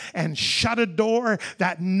shut, and shut a door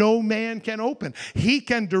that no man can open. He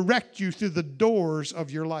can direct you through the doors of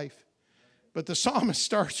your life. But the psalmist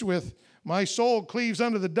starts with, my soul cleaves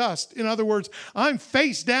unto the dust. In other words, I'm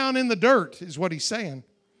face down in the dirt, is what he's saying.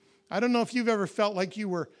 I don't know if you've ever felt like you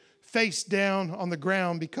were face down on the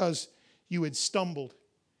ground because you had stumbled.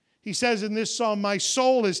 He says in this psalm, my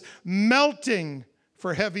soul is melting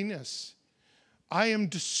for heaviness. I am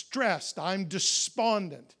distressed. I'm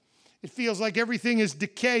despondent. It feels like everything is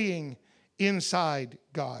decaying inside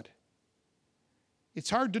God. It's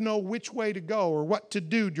hard to know which way to go or what to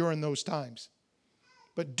do during those times.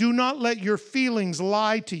 But do not let your feelings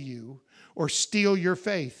lie to you or steal your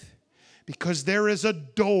faith, because there is a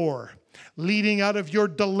door leading out of your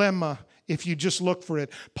dilemma if you just look for it.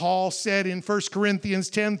 Paul said in 1 Corinthians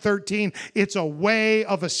 10:13, it's a way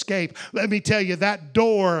of escape. Let me tell you, that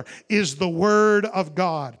door is the Word of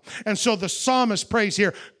God. And so the psalmist prays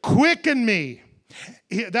here, quicken me.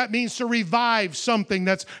 That means to revive something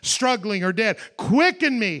that's struggling or dead.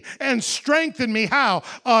 Quicken me and strengthen me. How?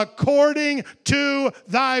 According to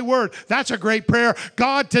thy word. That's a great prayer.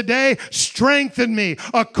 God, today, strengthen me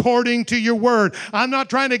according to your word. I'm not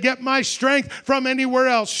trying to get my strength from anywhere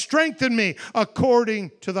else. Strengthen me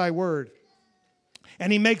according to thy word.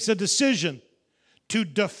 And he makes a decision to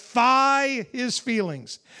defy his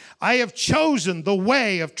feelings. I have chosen the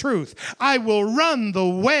way of truth. I will run the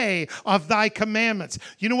way of thy commandments.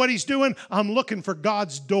 You know what he's doing? I'm looking for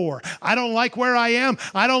God's door. I don't like where I am.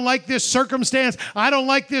 I don't like this circumstance. I don't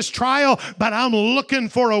like this trial, but I'm looking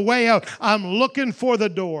for a way out. I'm looking for the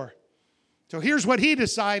door. So here's what he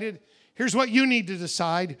decided. Here's what you need to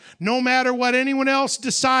decide. No matter what anyone else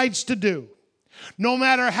decides to do, no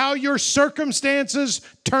matter how your circumstances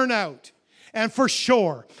turn out, and for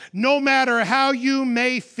sure, no matter how you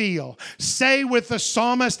may feel, say with the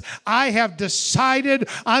psalmist, I have decided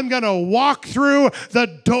I'm going to walk through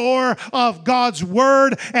the door of God's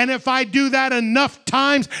word. And if I do that enough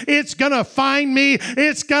times, it's going to find me.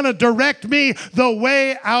 It's going to direct me the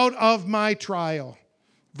way out of my trial.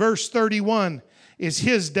 Verse 31 is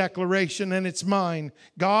his declaration, and it's mine.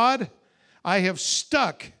 God, I have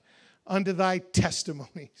stuck unto thy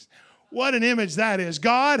testimonies. What an image that is.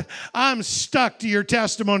 God, I'm stuck to your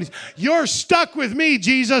testimonies. You're stuck with me,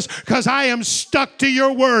 Jesus, because I am stuck to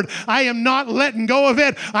your word. I am not letting go of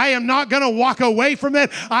it. I am not going to walk away from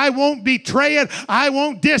it. I won't betray it. I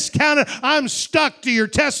won't discount it. I'm stuck to your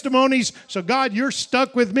testimonies. So God, you're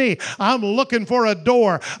stuck with me. I'm looking for a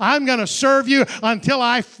door. I'm going to serve you until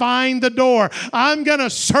I find the door. I'm going to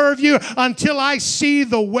serve you until I see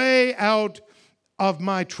the way out of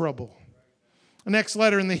my trouble. The next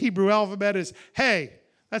letter in the Hebrew alphabet is Hey.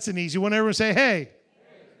 That's an easy one. Everyone say hey.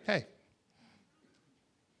 Hey.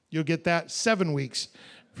 You'll get that 7 weeks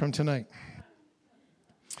from tonight.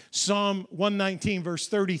 Psalm 119, verse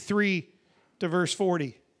 33 to verse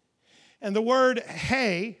 40. And the word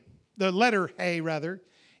hey, the letter hey rather,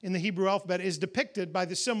 in the Hebrew alphabet is depicted by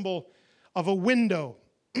the symbol of a window.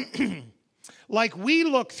 Like we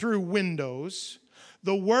look through windows,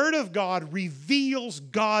 the Word of God reveals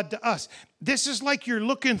God to us. This is like you're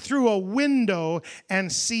looking through a window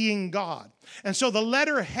and seeing God. And so the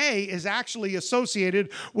letter He is actually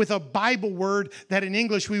associated with a Bible word that in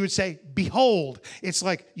English we would say, behold. It's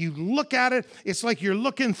like you look at it, it's like you're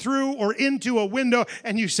looking through or into a window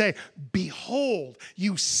and you say, behold.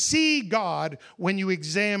 You see God when you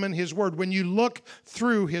examine His word, when you look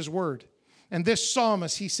through His word. And this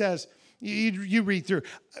psalmist, he says, you read through.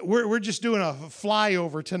 We're just doing a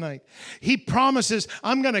flyover tonight. He promises,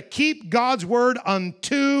 I'm going to keep God's word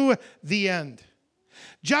unto the end.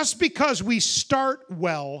 Just because we start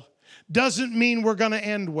well doesn't mean we're going to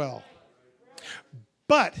end well.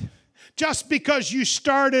 But just because you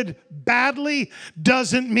started badly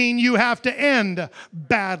doesn't mean you have to end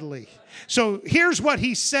badly. So here's what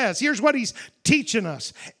he says. Here's what he's teaching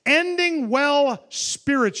us. Ending well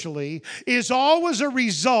spiritually is always a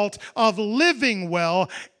result of living well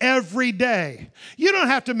every day. You don't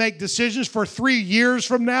have to make decisions for 3 years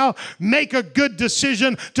from now. Make a good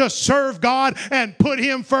decision to serve God and put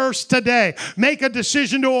Him first today. Make a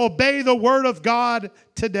decision to obey the Word of God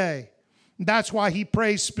today. That's why he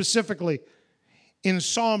prays specifically in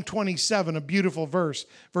Psalm 27, a beautiful verse.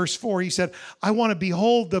 Verse 4, he said, I want to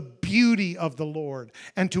behold the beauty of the Lord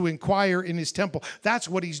and to inquire in His temple. That's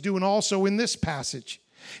what he's doing also in this passage.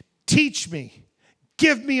 Teach me,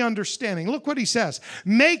 give me understanding. Look what he says.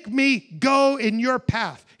 Make me go in your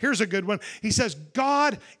path. Here's a good one. He says,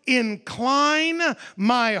 God, incline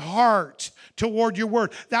my heart toward your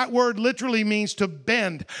word. That word literally means to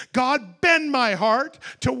bend. God, bend my heart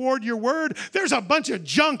toward your word. There's a bunch of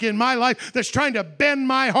junk in my life that's trying to bend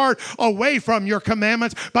my heart away from your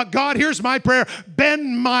commandments. But God, here's my prayer.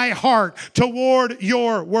 Bend my heart toward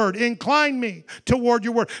your word. Incline me toward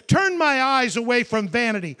your word. Turn my eyes away from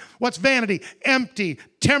vanity. What's vanity? Empty,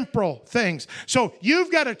 temporal things. So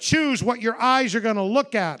you've got to choose what your eyes are going to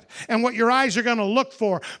look at and what your eyes are going to look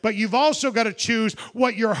for. But you've also got to choose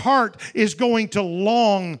what your heart is going to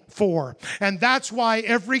long for. And that's why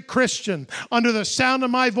every Christian, under the sound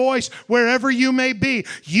of my voice, wherever you may be,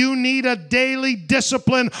 you need a daily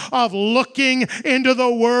discipline of looking into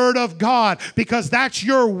the Word of God, because that's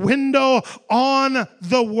your window on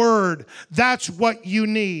the Word. That's what you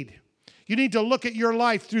need. You need to look at your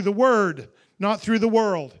life through the Word, not through the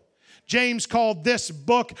world. James called this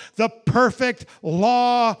book the perfect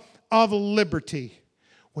law of liberty.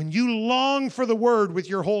 When you long for the Word with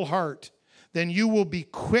your whole heart, then you will be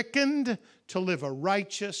quickened to live a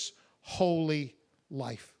righteous, holy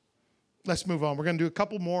life. Let's move on. We're going to do a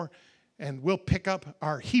couple more, and we'll pick up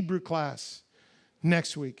our Hebrew class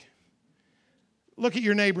next week. Look at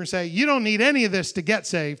your neighbor and say, you don't need any of this to get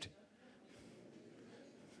saved.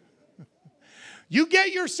 You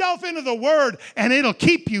get yourself into the Word, and it'll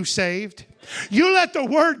keep you saved. You let the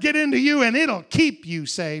Word get into you, and it'll keep you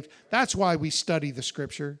saved. That's why we study the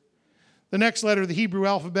Scripture. The next letter of the Hebrew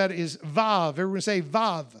alphabet is Vav. Everyone say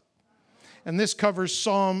Vav. And this covers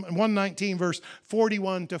Psalm 119, verse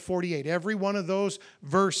 41 to 48. Every one of those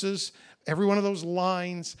verses, every one of those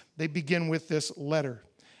lines, they begin with this letter.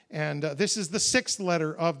 And this is the 6th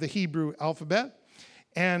letter of the Hebrew alphabet.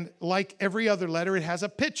 And like every other letter, it has a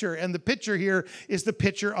picture. And the picture here is the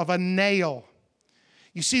picture of a nail.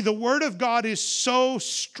 You see, the Word of God is so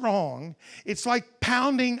strong, it's like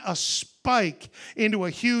pounding a spike into a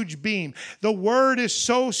huge beam. The Word is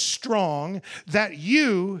so strong that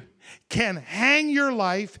you can hang your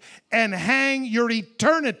life and hang your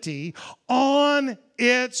eternity on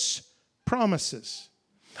its promises.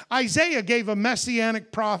 Isaiah gave a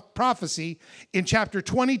messianic prophecy in chapter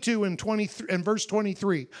 22 and 23 and verse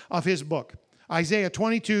 23 of his book. Isaiah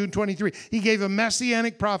 22 and 23. He gave a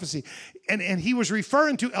messianic prophecy. And he was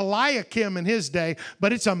referring to Eliakim in his day,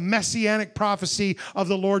 but it's a messianic prophecy of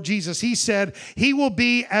the Lord Jesus. He said, he will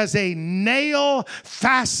be as a nail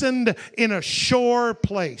fastened in a sure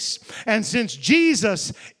place. And since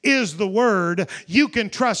Jesus is the Word, you can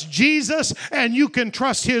trust Jesus and you can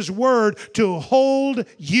trust His Word to hold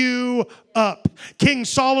you up. King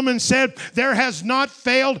Solomon said, there has not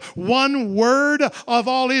failed one word of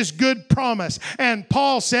all His good promise. And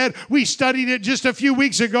Paul said, we studied it just a few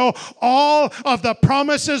weeks ago, all of the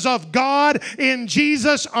promises of God in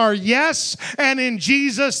Jesus are yes, and in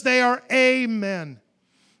Jesus they are amen.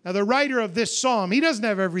 Now the writer of this psalm, he doesn't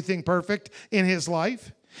have everything perfect in his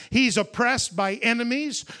life. He's oppressed by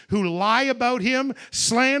enemies who lie about him,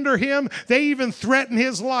 slander him. They even threaten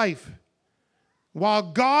his life. While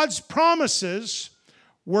God's promises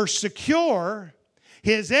were secure,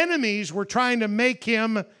 his enemies were trying to make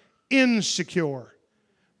him insecure.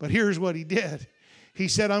 But here's what he did. He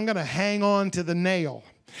said, I'm going to hang on to the nail.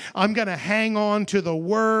 I'm going to hang on to the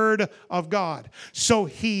Word of God. So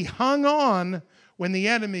he hung on when the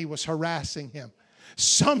enemy was harassing him.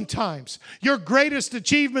 Sometimes your greatest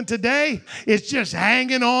achievement today is just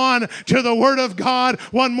hanging on to the Word of God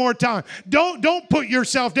one more time. Don't put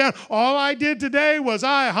yourself down. All I did today was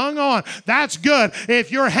I hung on. That's good.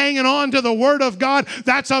 If you're hanging on to the Word of God,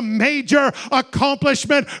 that's a major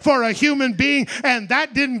accomplishment for a human being. And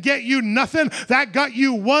that didn't get you nothing. That got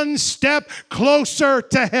you one step closer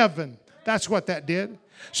to heaven. That's what that did.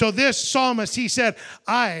 So this psalmist, he said,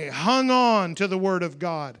 I hung on to the Word of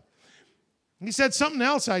God. He said something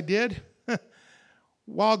else I did.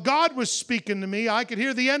 While God was speaking to me, I could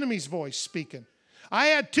hear the enemy's voice speaking. I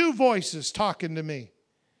had two voices talking to me.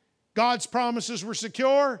 God's promises were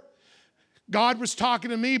secure. God was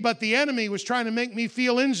talking to me, but the enemy was trying to make me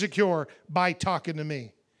feel insecure by talking to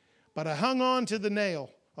me. But I hung on to the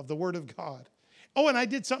nail of the Word of God. Oh, and I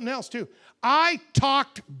did something else too. I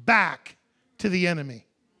talked back to the enemy.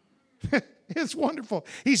 It's wonderful.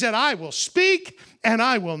 He said, I will speak and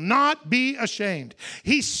I will not be ashamed.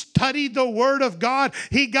 He studied the Word of God.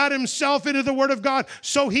 He got himself into the Word of God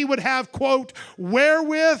so he would have, quote,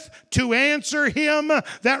 wherewith to answer him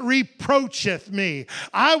that reproacheth me.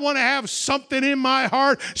 I want to have something in my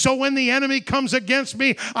heart so when the enemy comes against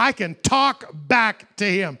me, I can talk back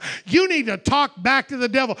to him. You need to talk back to the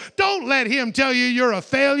devil. Don't let him tell you you're a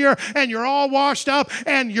failure and you're all washed up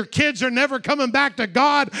and your kids are never coming back to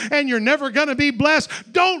God and you're never going to be blessed.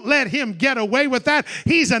 Don't let him get away with that.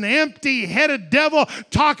 He's an empty-headed devil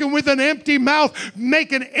talking with an empty mouth,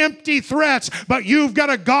 making empty threats. But you've got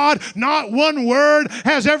a God, not one word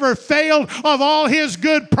has ever failed of all his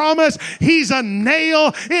good promise. He's a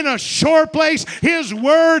nail in a sure place. His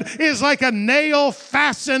word is like a nail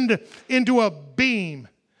fastened into a beam.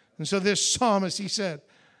 And so this psalmist, he said,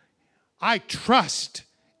 I trust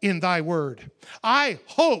in thy word. I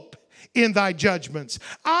hope in thy judgments.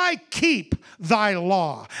 I keep thy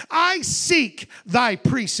law. I seek thy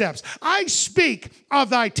precepts. I speak of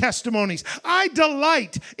thy testimonies. I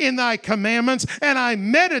delight in thy commandments, and I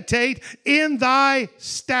meditate in thy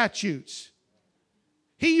statutes.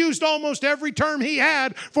 He used almost every term he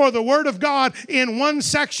had for the Word of God in one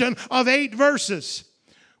section of 8 verses.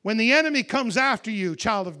 When the enemy comes after you,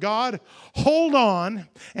 child of God, hold on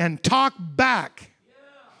and talk back.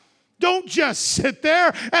 Don't just sit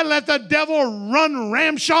there and let the devil run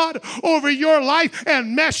ramshot over your life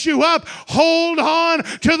and mess you up. Hold on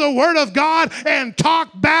to the Word of God and talk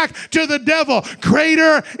back to the devil.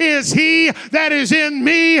 Greater is he that is in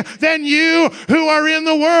me than you who are in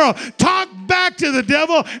the world. Talk back to the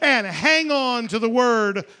devil and hang on to the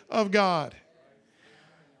Word of God.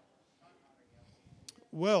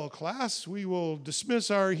 Well, class, we will dismiss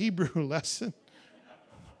our Hebrew lesson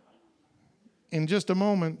in just a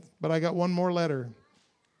moment, but I got one more letter.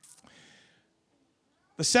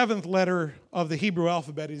 The 7th letter of the Hebrew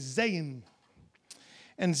alphabet is Zayin.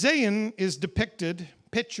 And Zayin is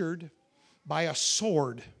pictured by a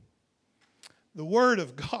sword. The Word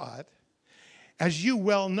of God, as you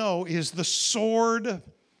well know, is the sword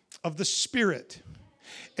of the Spirit.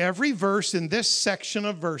 Every verse in this section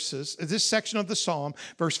of verses, this section of the Psalm,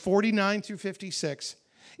 verse 49 through 56,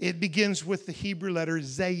 it begins with the Hebrew letter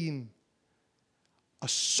Zayin. A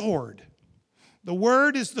sword. The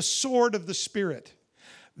Word is the sword of the Spirit.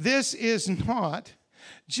 This is not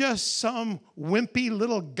just some wimpy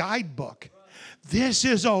little guidebook. This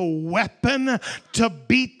is a weapon to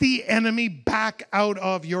beat the enemy back out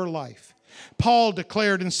of your life. Paul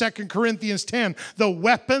declared in 2 Corinthians 10, the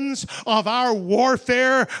weapons of our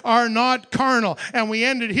warfare are not carnal. And we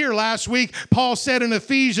ended here last week. Paul said in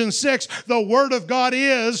Ephesians 6, the Word of God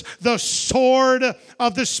is the sword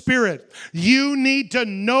of the Spirit. You need to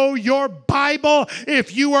know your Bible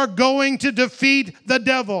if you are going to defeat the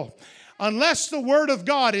devil. Unless the Word of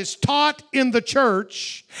God is taught in the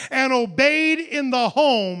church and obeyed in the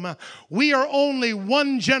home, we are only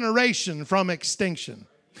one generation from extinction.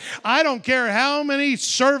 I don't care how many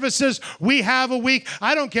services we have a week.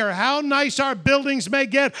 I don't care how nice our buildings may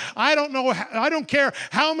get. I don't care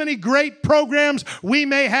how many great programs we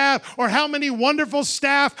may have or how many wonderful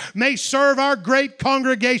staff may serve our great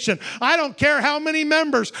congregation. I don't care how many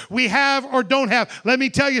members we have or don't have. Let me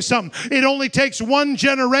tell you something. It only takes one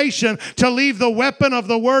generation to leave the weapon of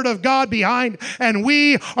the Word of God behind, and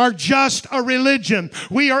we are just a religion.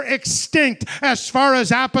 We are extinct as far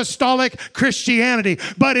as apostolic Christianity.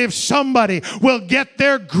 But But if somebody will get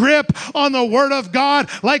their grip on the Word of God,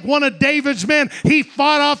 like one of David's men, he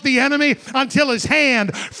fought off the enemy until his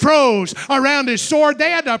hand froze around his sword.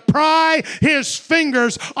 They had to pry his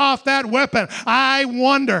fingers off that weapon. I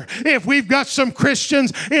wonder if we've got some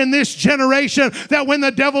Christians in this generation that when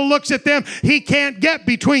the devil looks at them, he can't get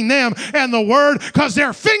between them and the Word because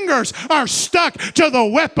their fingers are stuck to the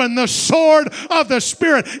weapon, the sword of the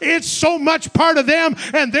Spirit. It's so much part of them,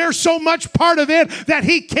 and they're so much part of it that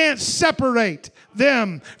he can't separate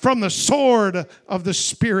them from the sword of the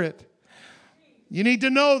Spirit. You need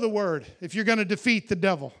to know the Word if you're going to defeat the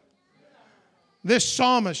devil. This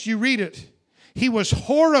psalmist, you read it, he was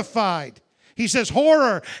horrified. He says,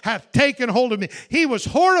 horror hath taken hold of me. He was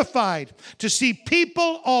horrified to see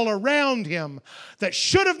people all around him that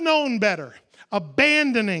should have known better,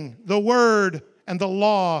 abandoning the Word and the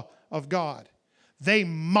law of God. They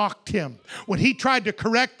mocked him. When he tried to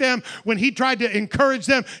correct them, when he tried to encourage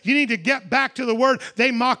them, you need to get back to the Word,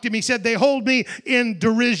 they mocked him. He said, they hold me in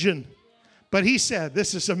derision. But he said,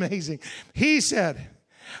 this is amazing. He said,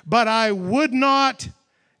 but I would not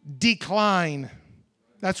decline.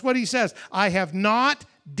 That's what he says. I have not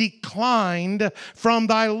declined from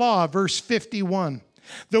thy law. Verse 51.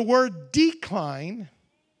 The word decline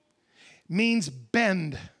means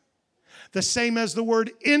bend. The same as the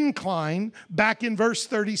word incline back in verse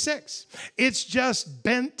 36. It's just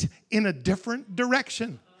bent in a different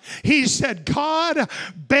direction. He said, God,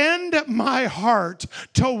 bend my heart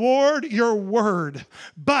toward your word.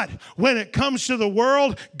 But when it comes to the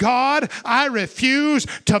world, God, I refuse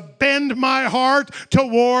to bend my heart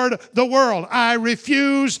toward the world. I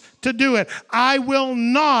refuse to do it. I will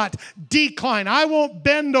not decline. I won't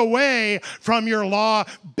bend away from your law,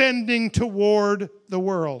 bending toward the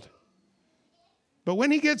world. But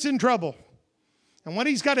when he gets in trouble, and when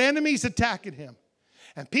he's got enemies attacking him,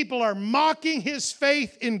 and people are mocking his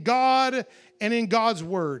faith in God and in God's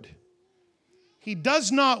word, he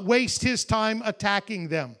does not waste his time attacking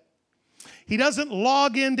them. He doesn't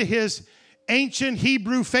log into his ancient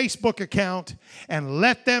Hebrew Facebook account and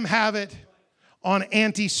let them have it on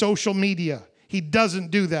anti-social media. He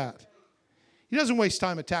doesn't do that. He doesn't waste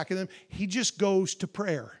time attacking them. He just goes to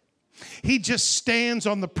prayer. He just stands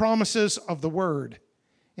on the promises of the word.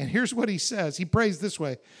 And here's what he says. He prays this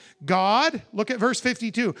way. God, look at verse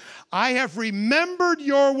 52. I have remembered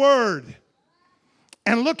your word.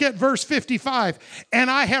 And look at verse 55. And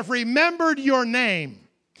I have remembered your name.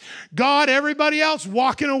 God, everybody else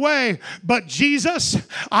walking away, but Jesus,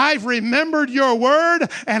 I've remembered your word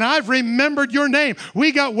and I've remembered your name.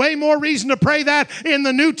 We got way more reason to pray that in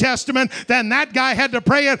the New Testament than that guy had to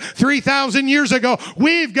pray it 3,000 years ago.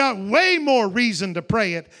 We've got way more reason to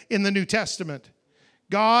pray it in the New Testament.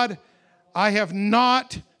 God, I have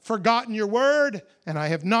not forgotten your word and I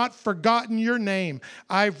have not forgotten your name.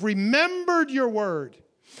 I've remembered your word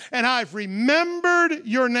and I've remembered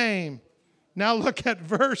your name. Now look at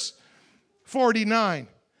verse 49.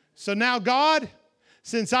 So now, God,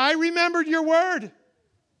 since I remembered your word,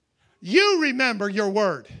 you remember your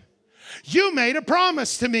word. You made a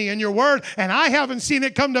promise to me in your word, and I haven't seen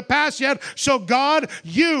it come to pass yet. So, God,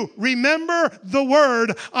 you remember the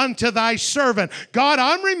word unto thy servant. God,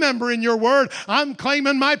 I'm remembering your word. I'm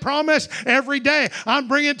claiming my promise every day. I'm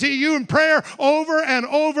bringing it to you in prayer over and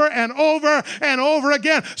over and over and over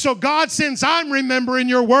again. So, God, since I'm remembering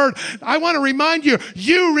your word, I want to remind you,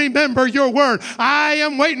 you remember your word. I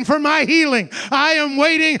am waiting for my healing. I am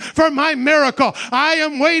waiting for my miracle. I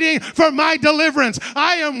am waiting for my deliverance.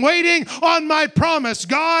 I am waiting on my promise.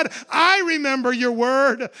 God, I remember your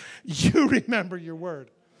word. You remember your word.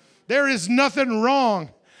 There is nothing wrong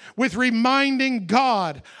with reminding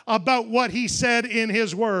God about what he said in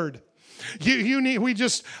his word.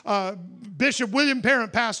 Bishop William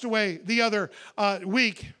Parent passed away the other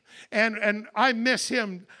week, and I miss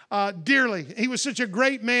him dearly. He was such a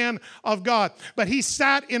great man of God. But he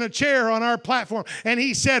sat in a chair on our platform and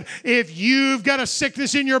he said, if you've got a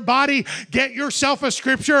sickness in your body, get yourself a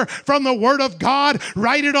scripture from the Word of God,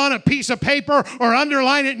 write it on a piece of paper or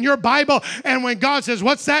underline it in your Bible. And when God says,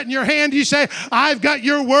 what's that in your hand? You say, I've got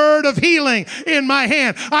your word of healing in my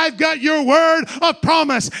hand. I've got your word of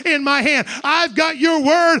promise in my hand. I've got your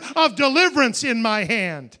word of deliverance in my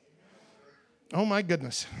hand. Oh my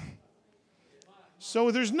goodness.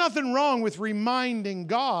 So there's nothing wrong with reminding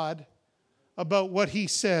God about what he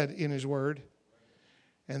said in his word.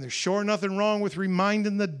 And there's sure nothing wrong with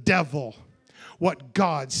reminding the devil what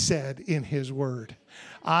God said in his word.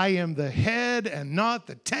 I am the head and not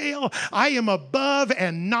the tail. I am above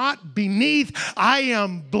and not beneath. I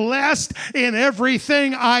am blessed in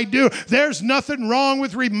everything I do. There's nothing wrong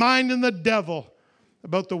with reminding the devil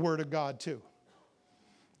about the word of God too.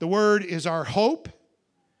 The Word is our hope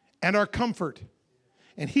and our comfort.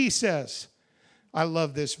 And he says, I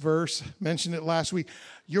love this verse, mentioned it last week.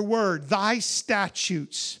 Your word, thy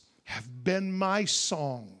statutes have been my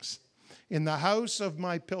songs in the house of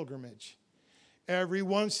my pilgrimage. Every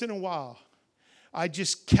once in a while, I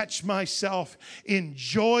just catch myself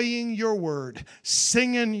enjoying your word,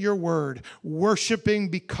 singing your word, worshiping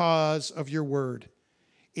because of your word.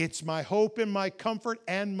 It's my hope and my comfort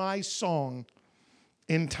and my song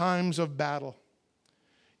in times of battle.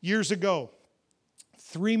 Years ago,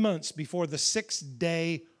 3 months before the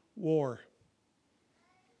 6-day war,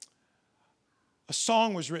 a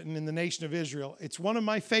song was written in the nation of Israel. It's one of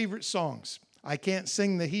my favorite songs. I can't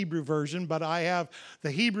sing the Hebrew version, but I have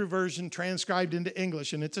the Hebrew version transcribed into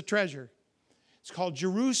English, and it's a treasure. It's called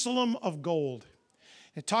Jerusalem of Gold.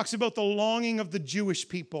 It talks about the longing of the Jewish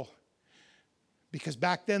people, because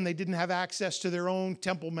back then they didn't have access to their own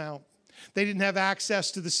Temple Mount. They didn't have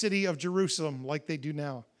access to the city of Jerusalem like they do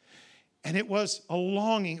now. And it was a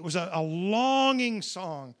longing. It was a longing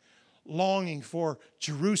song, longing for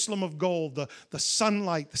Jerusalem of gold, the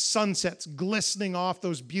sunlight, the sunsets glistening off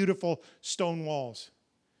those beautiful stone walls.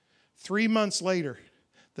 3 months later,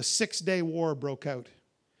 the 6-day war broke out.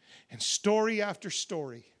 And story after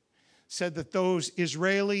story said that those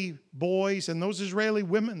Israeli boys and those Israeli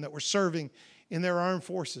women that were serving in their armed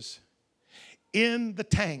forces, in the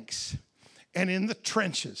tanks and in the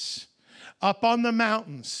trenches, up on the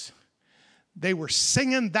mountains, they were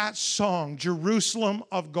singing that song, Jerusalem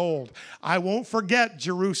of Gold. I won't forget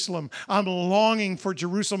Jerusalem. I'm longing for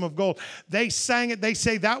Jerusalem of Gold. They sang it. They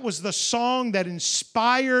say that was the song that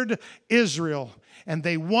inspired Israel. And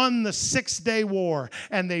they won the 6-day war.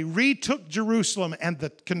 And they retook Jerusalem and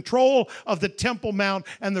the control of the Temple Mount.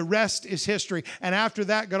 And the rest is history. And after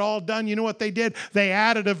that got all done, you know what they did? They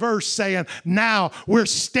added a verse saying, now we're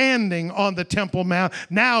standing on the Temple Mount.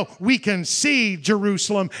 Now we can see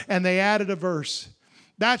Jerusalem. And they added a verse.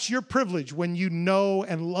 That's your privilege when you know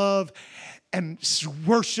and love and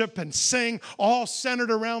worship and sing, all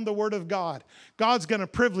centered around the Word of God. God's going to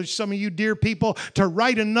privilege some of you dear people to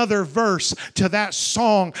write another verse to that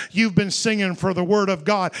song you've been singing for the Word of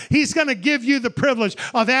God. He's going to give you the privilege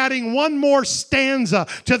of adding one more stanza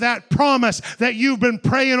to that promise that you've been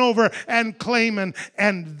praying over and claiming.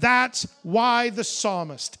 And that's why the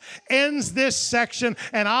psalmist ends this section,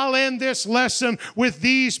 and I'll end this lesson with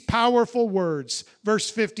these powerful words. Verse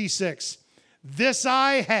 56, this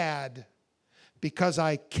I had because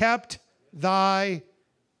I kept thy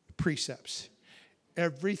precepts.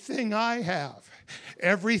 Everything I have,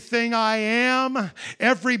 everything I am,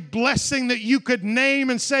 every blessing that you could name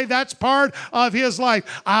and say that's part of his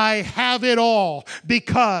life, I have it all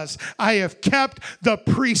because I have kept the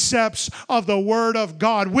precepts of the Word of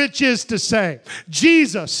God, which is to say,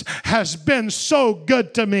 Jesus has been so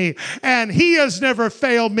good to me, and he has never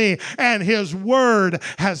failed me, and his Word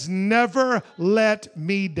has never let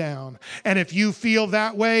me down. And if you feel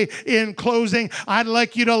that way, in closing, I'd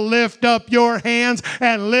like you to lift up your hands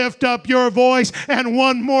and lift up your voice. And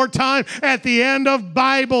one more time at the end of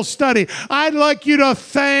Bible study, I'd like you to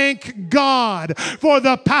thank God for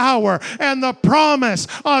the power and the promise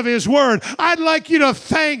of his Word. I'd like you to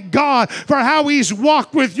thank God for how he's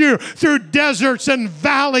walked with you through deserts and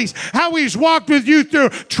valleys, how he's walked with you through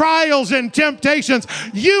trials and temptations.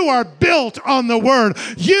 You are built on the Word.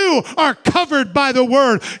 You are covered by the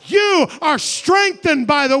Word. You are strengthened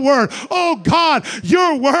by the Word. Oh God,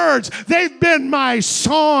 your words, they've been my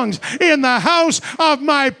songs in the house of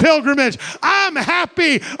my pilgrimage. I'm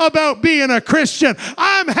happy about being a Christian.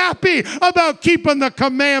 I'm happy about keeping the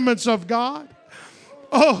commandments of God.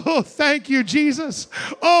 Oh, thank you, Jesus.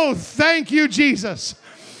 Oh, thank you, Jesus.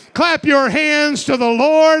 Clap your hands to the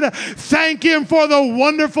Lord. Thank him for the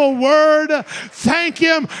wonderful Word. Thank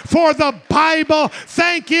him for the Bible.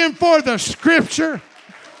 Thank him for the Scripture.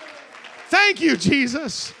 Thank you,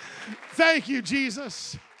 Jesus. Thank you,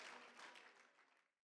 Jesus.